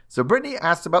 So Brittany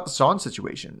asks about the Sean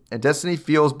situation, and Destiny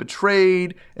feels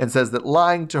betrayed and says that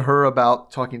lying to her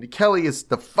about talking to Kelly is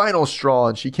the final straw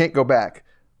and she can't go back.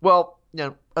 Well,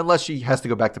 unless she has to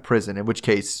go back to prison, in which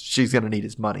case she's going to need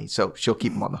his money, so she'll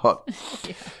keep him on the hook.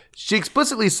 Yeah. She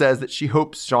explicitly says that she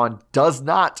hopes Sean does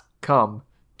not come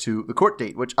to the court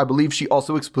date, which I believe she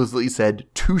also explicitly said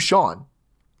to Sean.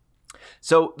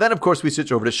 So then, of course, we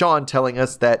switch over to Sean telling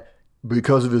us that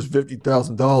because of his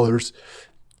 $50,000,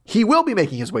 he will be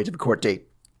making his way to the court date.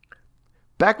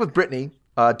 Back with Brittany,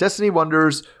 Destiny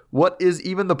wonders what's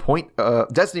even the point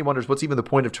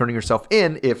of turning herself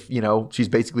in if, she's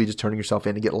basically just turning herself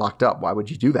in to get locked up. Why would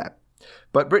you do that?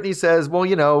 But Brittany says,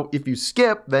 well, if you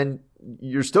skip, then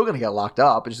you're still going to get locked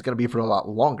up. It's just going to be for a lot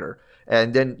longer.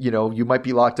 And then, you might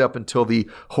be locked up until the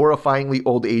horrifyingly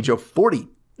old age of 40.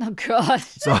 Oh, God.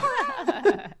 So,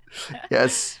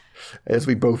 yes, as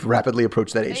we both rapidly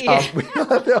approach that age. Yeah.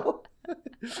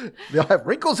 They'll have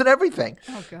wrinkles and everything.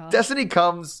 Oh, God. Destiny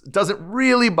doesn't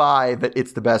really buy that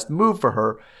it's the best move for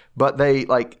her, but they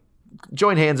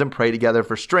join hands and pray together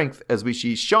for strength as we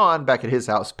see Sean back at his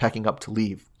house packing up to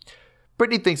leave.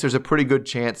 Brittany thinks there's a pretty good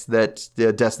chance that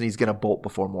Destiny's going to bolt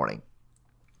before morning.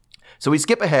 So we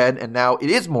skip ahead, and now it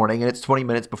is morning, and it's 20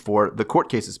 minutes before the court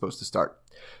case is supposed to start.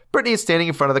 Brittany is standing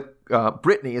in front of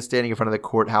the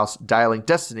courthouse, dialing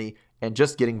Destiny and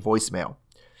just getting voicemail.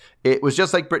 It was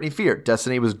just like Brittany feared.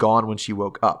 Destiny was gone when she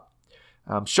woke up.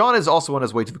 Sean is also on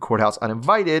his way to the courthouse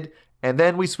uninvited. And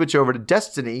then we switch over to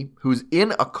Destiny, who's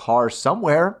in a car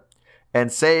somewhere and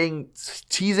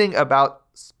teasing about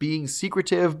being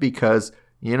secretive because,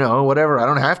 whatever. I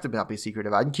don't have to not be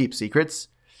secretive. I can keep secrets.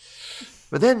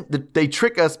 But then they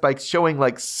trick us by showing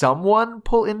someone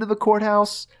pull into the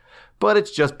courthouse. But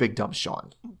it's just big dumb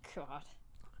Sean. Oh, God.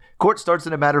 Court starts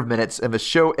in a matter of minutes, and the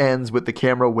show ends with the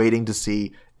camera waiting to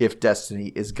see if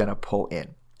Destiny is going to pull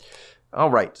in. All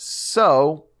right,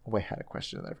 so... Wait, I had a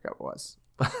question that I forgot what it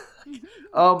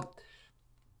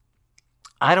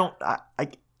was.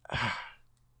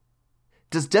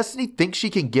 Does Destiny think she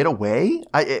can get away?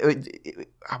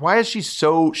 Why is she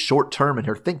so short-term in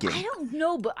her thinking? I don't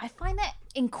know, but I find that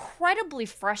incredibly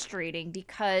frustrating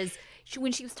because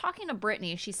when she was talking to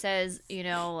Brittany, she says,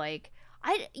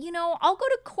 I'll go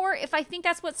to court if I think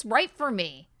that's what's right for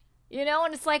me.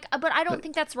 And it's like, but I don't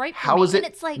think that's right for me. How is it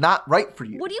it's like, not right for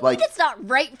you? What do you mean it's not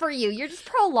right for you? You're just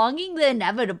prolonging the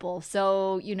inevitable.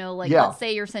 So, let's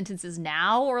say your sentence is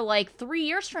now or 3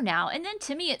 years from now. And then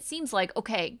to me, it seems like,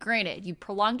 okay, granted, you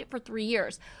prolonged it for 3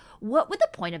 years. What would the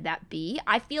point of that be?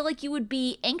 I feel like you would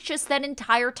be anxious that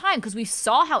entire time because we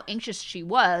saw how anxious she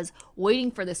was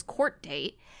waiting for this court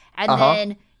date. And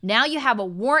then now you have a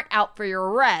warrant out for your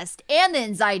arrest and the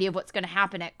anxiety of what's going to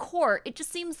happen at court. It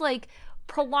just seems like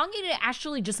prolonging it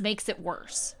actually just makes it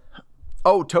worse.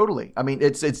 Oh, totally. I mean,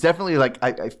 it's definitely like,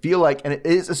 I feel like, and it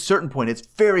is a certain point, it's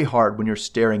very hard when you're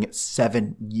staring at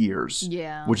 7 years,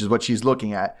 which is what she's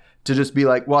looking at, to just be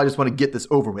like, well, I just want to get this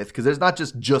over with. Because there's not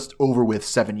just over with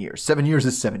 7 years. 7 years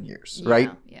is 7 years,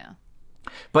 right? Yeah.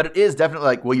 But it is definitely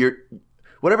like, well, you're,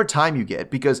 whatever time you get,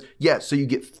 because, so you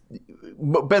get,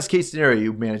 best case scenario,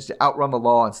 you manage to outrun the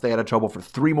law and stay out of trouble for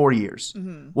 3 more years.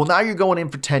 Mm-hmm. Well, now you're going in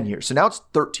for 10 years. So now it's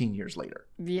 13 years later.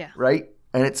 Yeah. Right?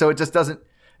 And so it just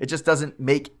doesn't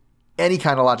make any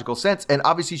kind of logical sense. And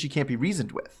obviously she can't be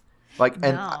reasoned with. Like,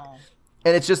 and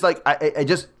it's just like, I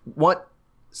just want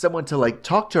someone to like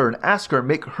talk to her and ask her and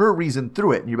make her reason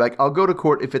through it. And you're like, I'll go to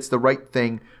court if it's the right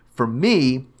thing for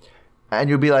me. And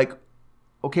you'll be like,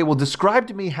 okay, well, describe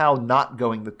to me how not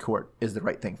going to court is the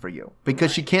right thing for you.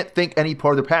 Because she can't think any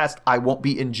part of the past, I won't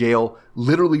be in jail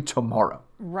literally tomorrow.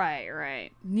 Right.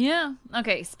 Yeah.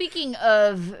 Okay, speaking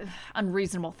of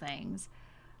unreasonable things,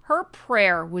 her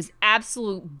prayer was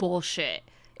absolute bullshit.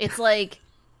 It's like,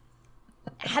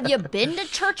 have you been to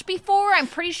church before? I'm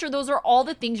pretty sure those are all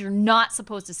the things you're not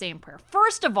supposed to say in prayer.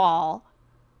 First of all,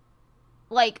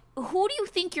 like, who do you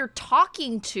think you're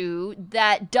talking to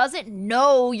that doesn't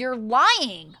know you're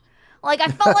lying? Like, I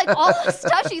felt like all the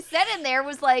stuff she said in there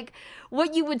was like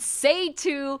what you would say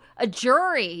to a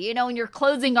jury, you know, in your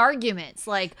closing arguments.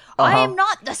 Like, I am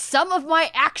not the sum of my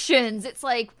actions. It's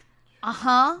like,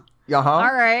 all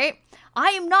right. I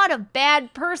am not a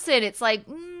bad person. It's like,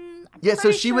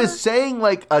 so she was saying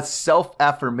like a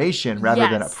self-affirmation rather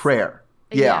than a prayer.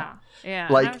 Yeah.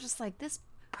 Like, and I was just like, this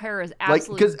prayer is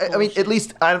absolutely like, because I mean, at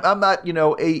least I'm not, you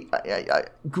know, I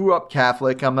grew up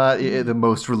Catholic. I'm not the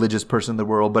most religious person in the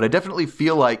world, but I definitely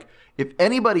feel like if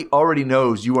anybody already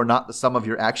knows you are not the sum of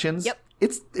your actions,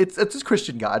 it's just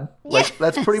Christian God. Like,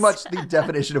 that's pretty much the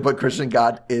definition of what Christian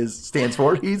God stands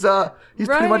for. He's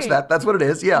pretty much that. That's what it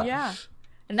is. Yeah.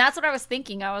 And that's what I was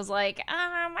thinking. I was like,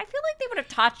 I feel like they would have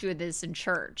taught you this in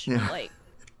church. Yeah. Like,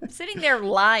 sitting there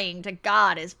lying to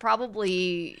God is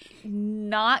probably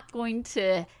not going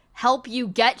to help you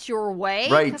get your way.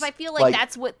 Right. Because I feel like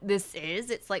that's what this is.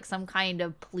 It's like some kind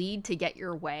of plead to get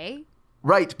your way.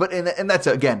 Right. But, and that's,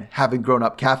 again, having grown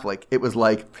up Catholic, it was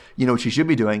like, you know what she should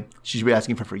be doing? She should be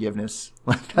asking for forgiveness.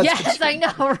 Yes, I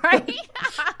know, right?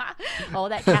 Oh,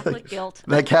 that Catholic guilt.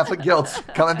 That Catholic guilt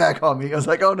coming back on me. I was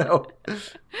like, oh no.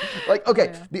 Like,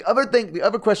 okay, the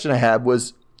other question I had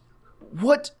was,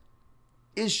 what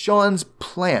is Sean's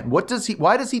plan? Why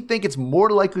does he think it's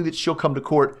more likely that she'll come to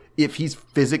court if he's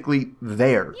physically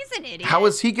there? He's an idiot. How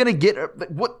is he going to get her?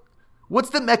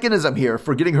 What's the mechanism here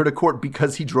for getting her to court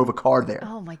because he drove a car there?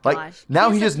 Oh my gosh. Like, now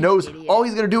he just knows, all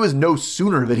he's going to do is know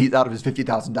sooner that he's out of his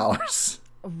 $50,000.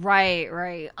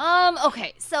 Right.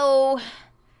 Okay, so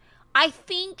I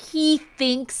think he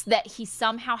thinks that he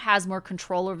somehow has more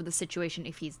control over the situation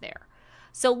if he's there.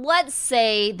 So let's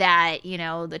say that, you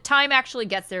know, the time actually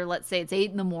gets there. Let's say it's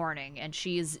 8 a.m. and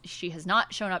she has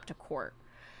not shown up to court.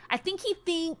 I think he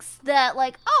thinks that,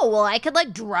 like, oh, well, I could,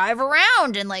 like, drive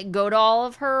around and, like, go to all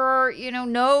of her, you know,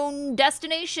 known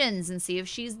destinations and see if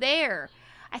she's there.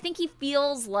 I think he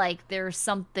feels like there's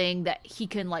something that he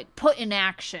can, like, put in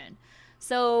action.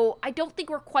 So I don't think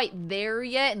we're quite there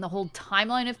yet in the whole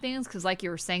timeline of things because, like you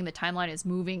were saying, the timeline is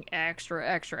moving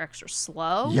extra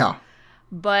slow. Yeah.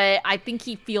 But I think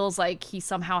he feels like he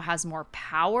somehow has more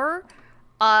power.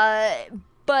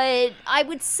 But I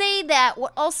would say that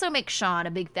what also makes Sean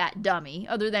a big fat dummy,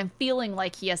 other than feeling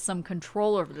like he has some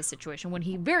control over the situation when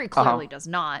he very clearly does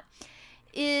not,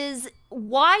 is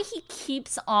why he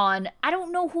keeps on, I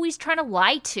don't know who he's trying to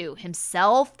lie to,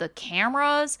 himself, the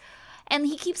cameras, and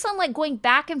he keeps on like going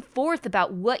back and forth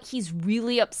about what he's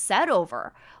really upset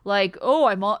over. Like,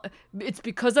 oh, it's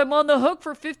because I'm on the hook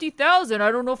for $50,000.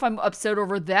 I don't know if I'm upset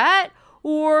over that.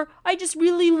 Or, I just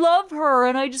really love her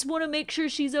and I just want to make sure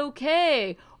she's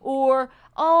okay. Or,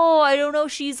 oh, I don't know,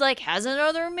 she's like, has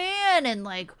another man. And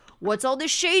like, what's all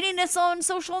this shadiness on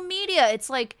social media? It's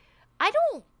like, I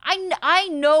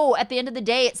know at the end of the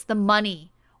day, it's the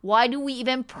money. Why do we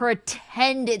even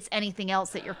pretend it's anything else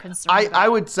that you're concerned about? I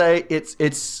would say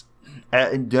it's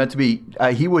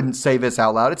he wouldn't say this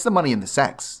out loud. It's the money and the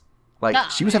sex.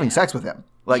 Like, she was having sex with him.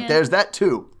 Like, there's that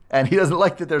too. And he doesn't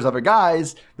like that there's other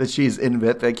guys that she's in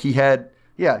with. Like, he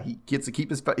gets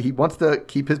to he wants to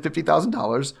keep his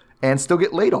 $50,000 and still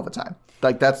get laid all the time.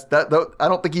 Like, I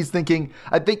don't think he's thinking,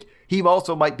 I think he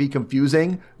also might be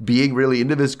confusing being really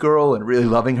into this girl and really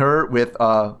loving her with,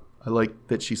 I like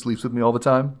that she sleeps with me all the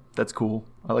time. That's cool.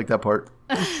 I like that part.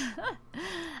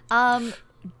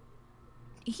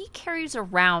 He carries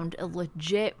around a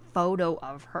legit photo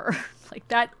of her. Like,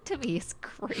 that to me is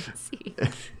crazy.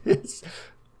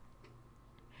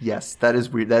 Yes, that is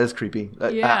weird. That is creepy.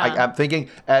 Yeah. I'm thinking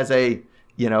as a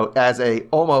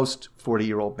almost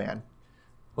 40-year-old man,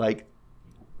 like,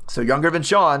 so younger than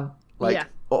Sean, like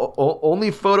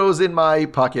only photos in my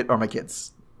pocket are my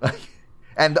kids.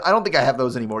 And I don't think I have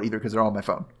those anymore either because they're all on my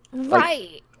phone.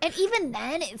 Right. Like, and even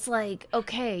then, it's like,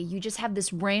 okay, you just have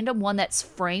this random one that's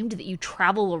framed that you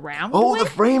travel around with. The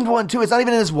framed one, too. It's not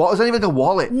even in his wallet. It's not even like a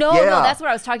wallet. No, that's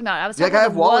what I was talking about. I was talking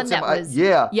about the one that was...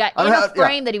 in a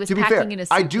frame that he was packing in his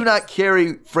suitcase. I do not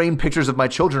carry framed pictures of my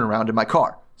children around in my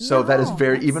car. So that is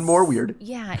even more weird.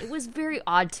 Yeah, it was very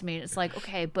odd to me. It's like,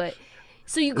 okay, but...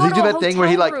 So you go Does he to do that thing where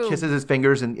he, like, room. kisses his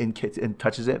fingers and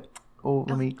touches it? Oh,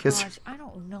 let me kiss. Gosh, I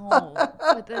don't know.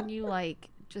 But then you, like,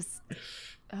 just...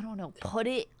 I don't know, put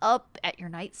it up at your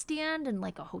nightstand in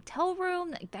like a hotel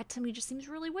room. Like, that to me just seems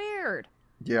really weird.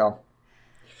 Yeah.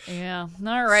 Yeah.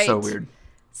 All right. So weird.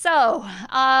 So,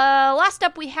 last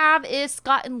up we have is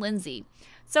Scott and Lindsay.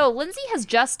 So Lindsay has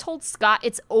just told Scott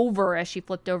it's over as she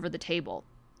flipped over the table.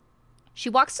 She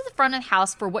walks to the front of the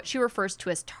house for what she refers to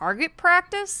as target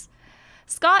practice.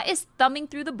 Scott is thumbing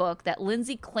through the book that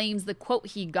Lindsay claims the quote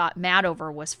he got mad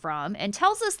over was from and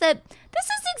tells us that this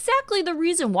is exactly the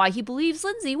reason why he believes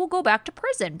Lindsay will go back to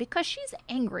prison, because she's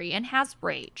angry and has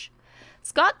rage.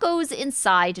 Scott goes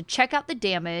inside to check out the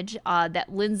damage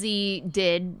that Lindsay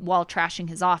did while trashing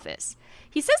his office.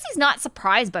 He says he's not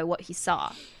surprised by what he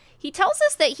saw. He tells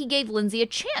us that he gave Lindsay a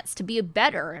chance to be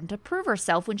better and to prove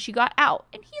herself when she got out,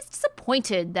 and he's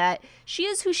disappointed that she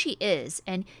is who she is,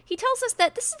 and he tells us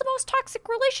that this is the most toxic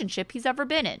relationship he's ever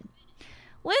been in.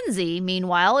 Lindsay,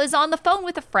 meanwhile, is on the phone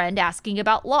with a friend asking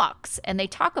about locks, and they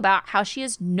talk about how she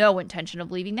has no intention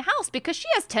of leaving the house because she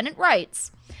has tenant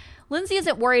rights. Lindsay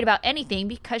isn't worried about anything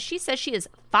because she says she is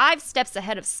 5 steps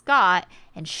ahead of Scott,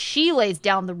 and she lays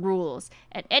down the rules,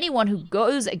 and anyone who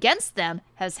goes against them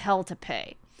has hell to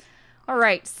pay. All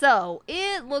right, so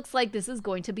it looks like this is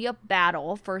going to be a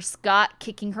battle for Scott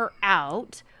kicking her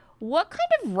out. What kind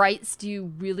of rights do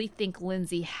you really think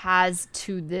Lindsay has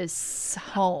to this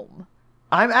home?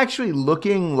 I'm actually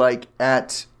looking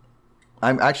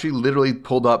I'm actually literally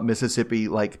pulled up Mississippi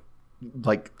like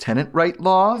tenant right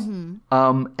laws.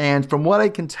 Mm-hmm. And from what I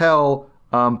can tell,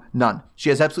 none. She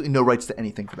has absolutely no rights to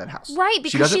anything for that house. Right,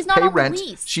 because she's not on rent. The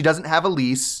lease. She doesn't have a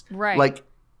lease. Right.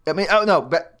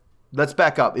 Let's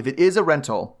back up. If it is a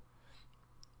rental,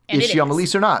 is she on the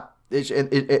lease or not?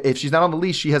 If she's not on the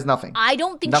lease, she has nothing. I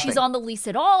don't think she's on the lease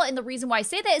at all. And the reason why I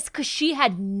say that is because she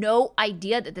had no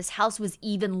idea that this house was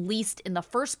even leased in the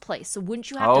first place. So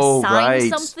wouldn't you have to sign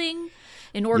something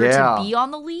in order to be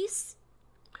on the lease?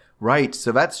 Right.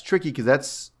 So that's tricky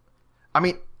because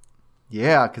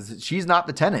because she's not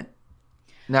the tenant.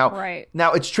 Now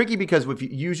it's tricky because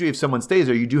usually if someone stays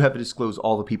there, you do have to disclose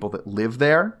all the people that live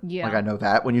there. Yeah. Like I know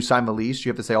that when you sign the lease, you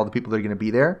have to say all the people that are going to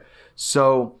be there.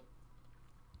 So,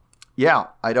 yeah,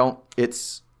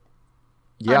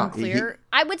 unclear.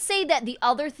 I would say that the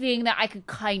other thing that I could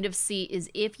kind of see is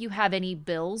if you have any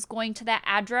bills going to that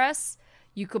address,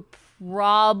 you could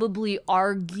probably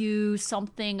argue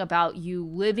something about you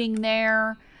living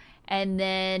there, and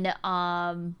then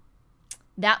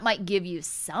that might give you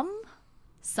something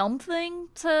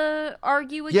to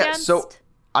argue against. Yeah, so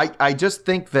I just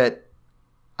think that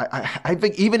I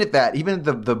think even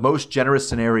the most generous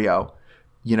scenario,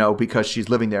 because she's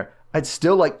living there, I'd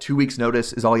still like 2 weeks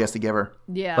notice is all he has to give her.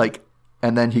 Yeah.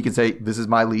 And then he can say, this is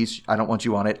my lease. I don't want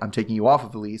you on it. I'm taking you off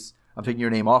of the lease. I'm taking your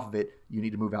name off of it. You need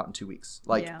to move out in 2 weeks.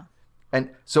 And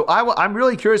so I'm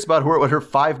really curious about what her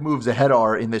 5 moves ahead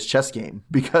are in this chess game,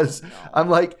 because I'm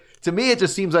like, to me, it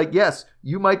just seems like, yes,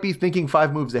 you might be thinking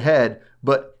 5 moves ahead,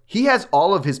 but he has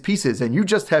all of his pieces and you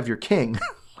just have your king.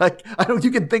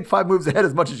 You can think 5 moves ahead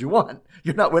as much as you want.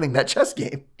 You're not winning that chess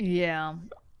game. Yeah.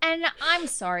 And I'm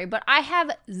sorry, but I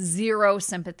have zero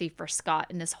sympathy for Scott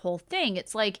in this whole thing.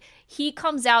 It's like he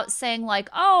comes out saying I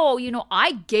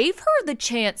gave her the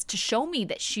chance to show me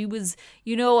that she was,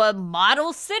 a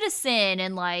model citizen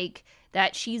and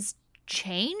that she's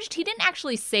changed. He didn't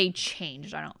actually say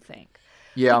changed, I don't think.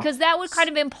 Yeah. Because that would kind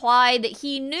of imply that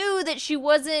he knew that she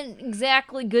wasn't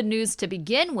exactly good news to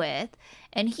begin with.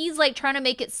 And he's trying to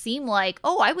make it seem like,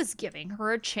 I was giving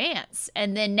her a chance.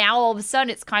 And then now all of a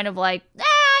sudden it's kind of like,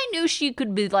 I knew she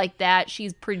could be like that.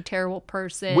 She's a pretty terrible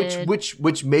person.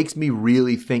 Which makes me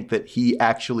really think that he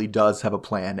actually does have a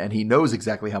plan, and he knows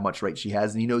exactly how much right she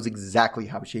has, and he knows exactly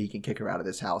how he can kick her out of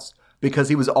this house, because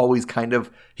he was always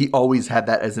he always had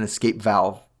that as an escape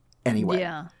valve anyway.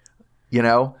 Yeah.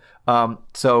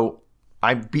 So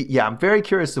I'm very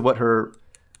curious to what her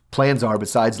plans are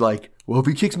besides if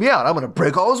he kicks me out, I'm going to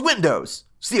break all his windows.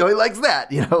 See how he likes that.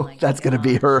 That's going to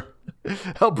be her.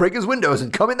 I'll break his windows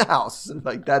and come in the house. And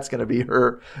like, that's going to be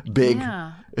her big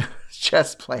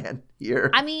chess plan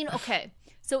here. I mean, okay.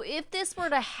 So if this were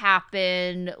to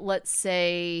happen, let's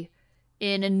say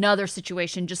in another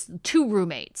situation, just 2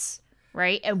 roommates,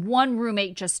 right? And one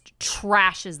roommate just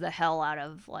trashes the hell out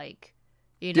of like,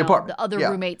 you know, the other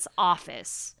roommate's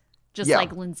office, just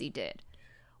like Lindsay did.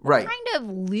 What kind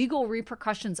of legal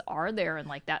repercussions are there in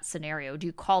like that scenario? Do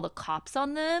you call the cops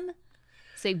on them?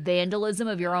 Say vandalism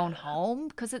of your own home?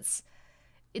 Because it's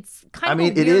kind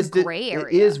of a weird gray area.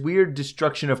 It is weird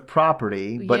destruction of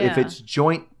property, but if it's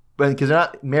joint, because they're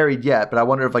not married yet, but I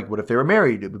wonder if like, what if they were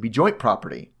married? It would be joint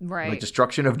property. Right. Like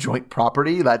destruction of joint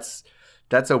property. That's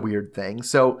a weird thing.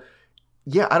 So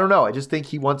yeah, I don't know. I just think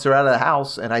he wants her out of the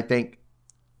house, and I think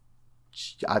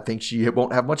she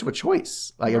won't have much of a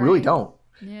choice. Like I really don't.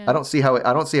 Yeah. I don't see how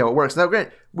it works. Now,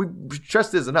 granted, we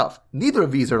stressed this enough. Neither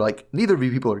of you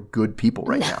people are good people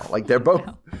right now. Like they're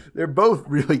both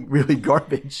really, really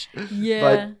garbage. Yeah.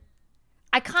 But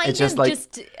I kind of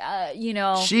just you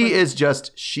know. She is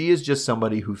just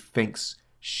somebody who thinks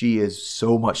she is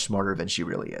so much smarter than she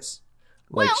really is.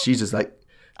 Like she's just like,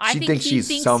 I think he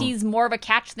thinks he's more of a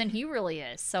catch than he really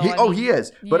is. So he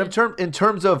is. Yeah. But in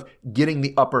terms of getting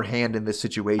the upper hand in this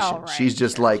situation, she's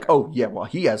just oh yeah, well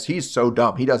he's so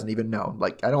dumb he doesn't even know.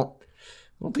 Like I don't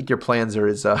think your plans are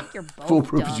as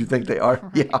foolproof as you think they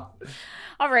are. Right. Yeah.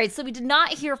 All right, so we did not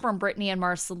hear from Brittany and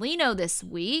Marcelino this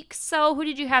week. So who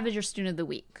did you have as your student of the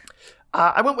week?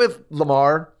 I went with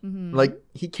Lamar. Mm-hmm. Like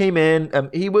he came in,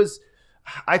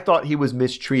 I thought he was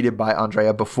mistreated by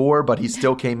Andrea before, but he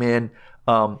still came in.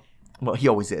 Well, he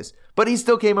always is, but he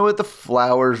still came in with the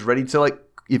flowers, ready to like,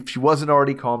 if she wasn't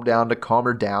already calmed down, to calm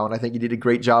her down. I think he did a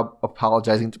great job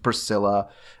apologizing to Priscilla.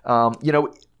 You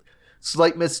know,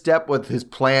 slight misstep with his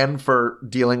plan for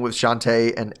dealing with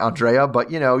Shantae and Andrea,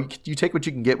 but you know, you take what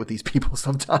you can get with these people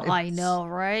sometimes. I know,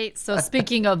 right? So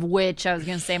speaking of which, I was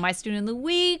going to say my student of the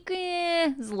week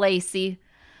is Lacey.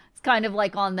 It's kind of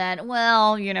like on that,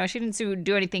 well, you know, she didn't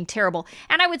do anything terrible.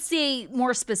 And I would say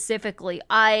more specifically,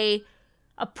 I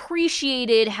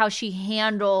appreciated how she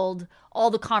handled all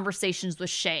the conversations with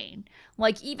Shane.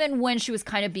 Like, even when she was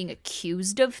kind of being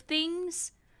accused of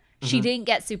things, she didn't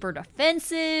get super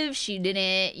defensive. She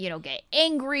didn't, you know, get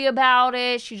angry about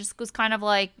it. She just was kind of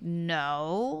like,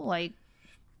 no, like,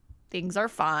 things are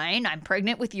fine. I'm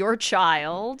pregnant with your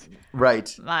child.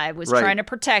 Right. I was trying to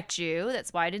protect you.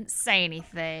 That's why I didn't say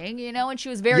anything, you know, and she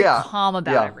was very calm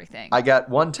about everything. I got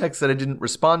one text that I didn't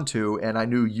respond to, and I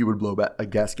knew you would blow a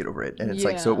gasket over it. And it's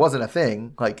like, so it wasn't a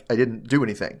thing. Like, I didn't do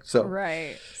anything. So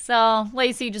right. So,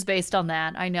 Lacey, just based on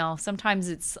that, I know. Sometimes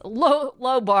it's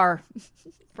low bar.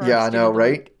 Yeah, I know,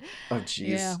 right? Oh, jeez.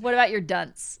 Yeah. What about your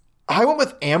dunce? I went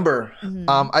with Amber.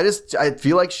 Mm-hmm. I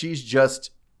feel like she's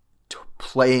just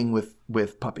playing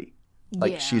with Puppy.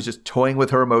 Like she's just toying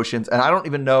with her emotions, and I don't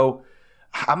even know,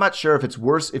 I'm not sure if it's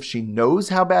worse if she knows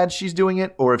how bad she's doing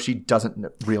it or if she doesn't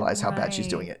realize how bad she's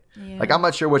doing it. Like I'm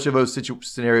not sure which of those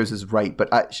scenarios is right, but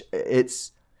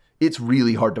it's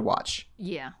really hard to watch.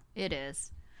 Yeah, it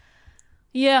is.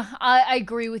 Yeah, I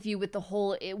agree with you with the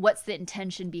whole what's the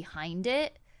intention behind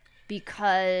it.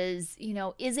 Because, you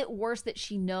know, is it worse that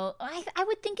she knows? I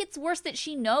would think it's worse that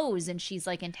she knows and she's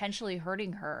like intentionally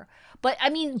hurting her. But I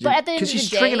mean, but at the end of the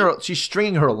day, she's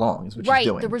stringing her along is what she's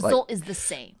doing. The result is the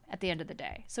same at the end of the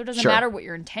day. So it doesn't matter what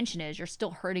your intention is. You're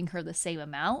still hurting her the same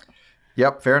amount.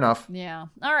 Yep, fair enough. Yeah.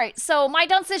 All right. So my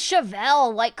dunce is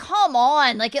Chevelle. Like, come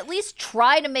on. Like, at least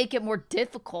try to make it more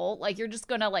difficult. Like, you're just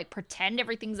going to like pretend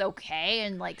everything's okay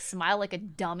and like smile like a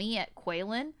dummy at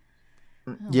Quaylen.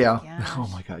 Oh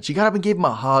my god. She got up and gave him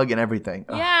a hug and everything.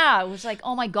 Yeah. It was like,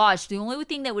 oh my gosh. The only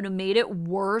thing that would have made it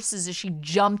worse is if she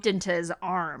jumped into his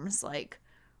arms, like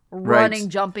running,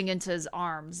 jumping into his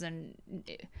arms. And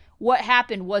what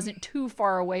happened wasn't too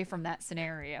far away from that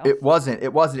scenario. It wasn't.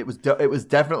 It was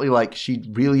definitely like she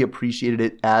really appreciated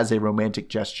it as a romantic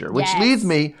gesture, which leads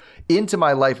me into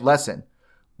my life lesson.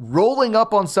 Rolling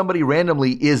up on somebody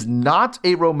randomly is not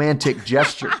a romantic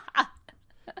gesture.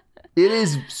 It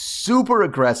is super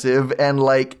aggressive and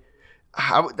like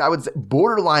I would say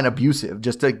borderline abusive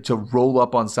just to roll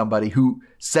up on somebody who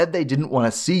said they didn't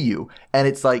want to see you. And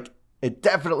it's like, it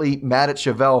definitely mad at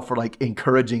Chevelle for like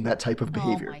encouraging that type of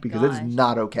behavior because it is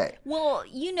not okay. Well,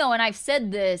 you know, and I've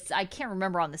said this, I can't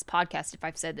remember on this podcast if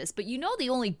I've said this, but you know the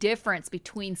only difference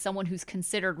between someone who's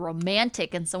considered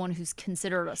romantic and someone who's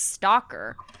considered a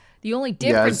stalker, the only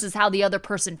difference is how the other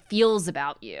person feels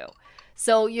about you.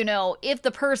 So, you know, if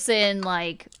the person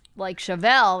like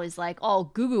Chevelle is like all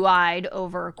goo-goo-eyed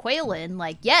over Quaylen,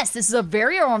 like, yes, this is a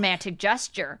very romantic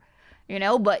gesture.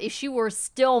 But if she were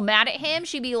still mad at him,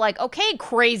 she'd be like, okay,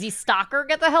 crazy stalker,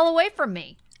 get the hell away from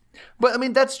me. But I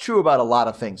mean, that's true about a lot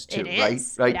of things too, right?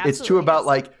 It's true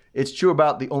about it's true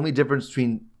about the only difference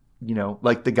between,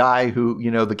 like the guy who,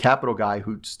 the Capitol guy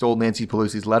who stole Nancy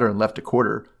Pelosi's letter and left a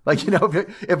quarter. Like,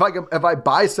 if I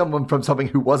buy someone from something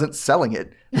who wasn't selling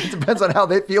it, it depends on how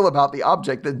they feel about the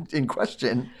object in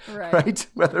question, right?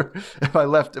 Whether if I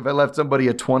left somebody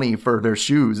a 20 for their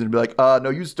shoes and be like, no,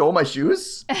 you stole my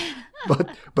shoes,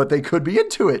 but they could be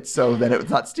into it, so then it was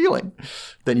not stealing.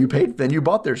 Then you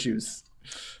bought their shoes.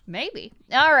 Maybe.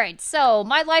 All right. So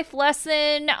my life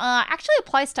lesson actually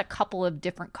applies to a couple of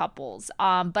different couples.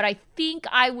 But I think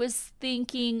I was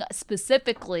thinking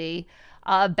specifically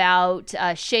about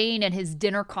Shane and his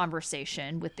dinner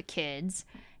conversation with the kids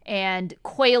and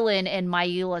Quaylen and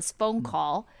Maila's phone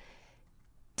call.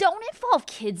 Don't involve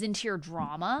kids into your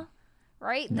drama,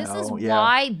 right? This is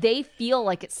why they feel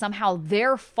like it's somehow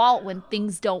their fault when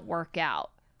things don't work out.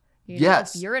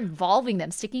 Yes. If you're involving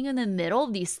them, sticking in the middle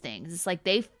of these things, it's like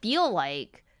they feel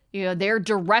like, they're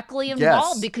directly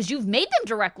involved because you've made them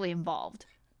directly involved.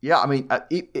 Yeah, I mean,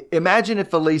 imagine if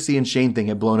the Lacey and Shane thing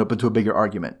had blown up into a bigger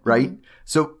argument, right? Mm-hmm.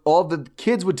 So all the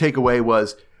kids would take away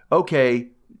was, okay,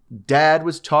 Dad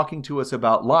was talking to us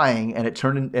about lying, and it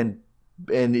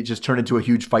just turned into a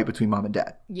huge fight between Mom and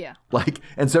Dad. Yeah.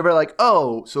 And so they're like,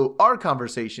 oh, so our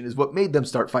conversation is what made them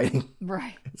start fighting.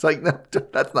 Right. It's like, no,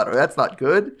 that's not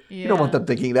good. Yeah. You don't want them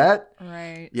thinking that.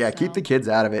 Right. Yeah, keep the kids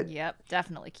out of it. Yep,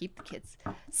 definitely keep the kids.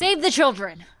 Save the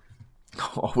children.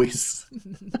 Always.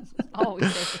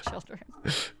 Always save the children.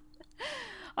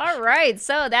 All right,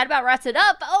 so that about wraps it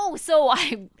up. Oh, so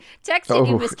I texted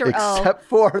you, Mr. Except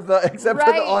for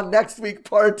the on next week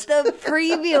part. The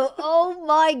preview. Oh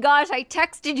my gosh, I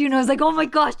texted you and I was like, oh my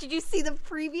gosh, did you see the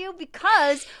preview?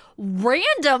 Because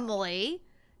randomly,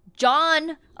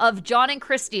 John and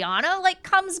Christiana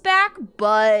comes back,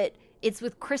 but it's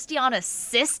with Christiana's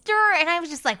sister, and I was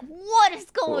just like, what is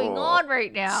going on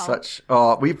right now?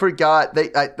 We forgot.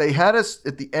 They had us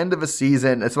at the end of a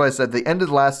season. That's what I said. The end of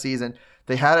the last season.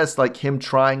 They had us him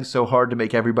trying so hard to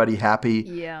make everybody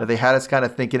happy that they had us kind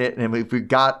of thinking it. And we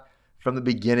forgot from the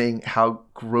beginning how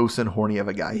gross and horny of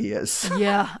a guy he is.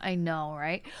 Yeah, I know,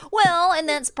 right? Well, and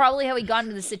that's probably how we got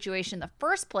into the situation in the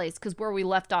first place, because where we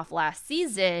left off last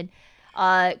season,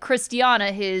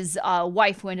 Christiana, his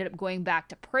wife who ended up going back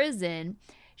to prison,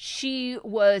 she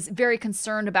was very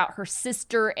concerned about her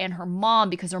sister and her mom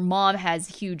because her mom has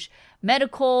huge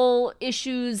medical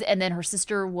issues, and then her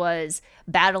sister was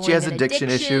battling she has an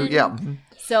addiction issue. Yeah.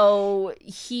 So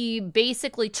he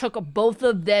basically took both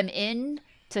of them in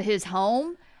to his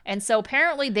home, and so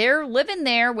apparently they're living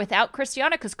there without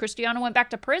Christiana because Christiana went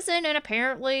back to prison, and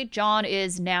apparently John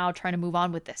is now trying to move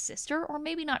on with the sister, or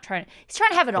maybe not trying to. He's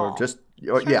trying to have it all. He's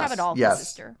trying to have it all with his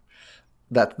sister.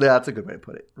 That's a good way to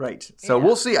put it. Right. So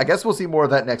we'll see. I guess we'll see more of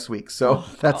that next week. So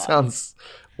that sounds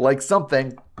like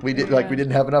something we did. We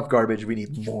didn't have enough garbage. We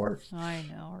need more. I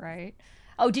know, right?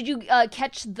 Oh, did you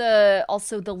catch the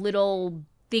little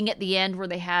thing at the end where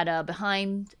they had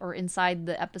behind or inside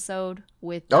the episode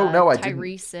with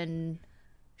Tyrese and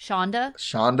Shonda?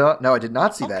 Shonda? No, I did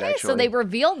not see that actually. So they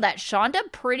revealed that Shonda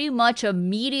pretty much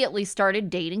immediately started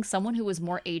dating someone who was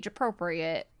more age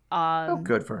appropriate.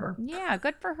 Good for her. Yeah,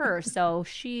 good for her. So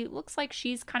she looks like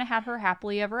she's kind of had her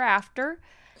happily ever after,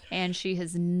 and she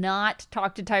has not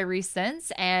talked to Tyrese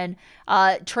since. And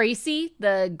Tracy,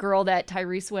 the girl that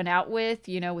Tyrese went out with,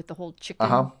 with the whole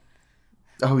chicken.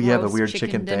 Oh yeah, the weird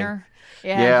chicken dinner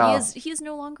thing. Yeah. He is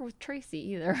no longer with Tracy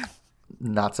either.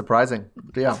 Not surprising.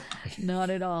 Yeah. Not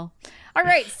at all. All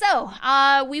right, so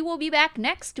we will be back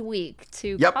next week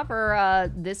to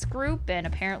cover this group and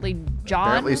apparently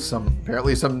John.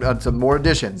 Apparently some more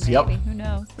additions. Maybe. Who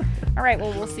knows? All right,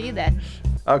 well, we'll see you then.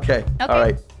 Okay. All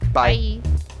right. Bye.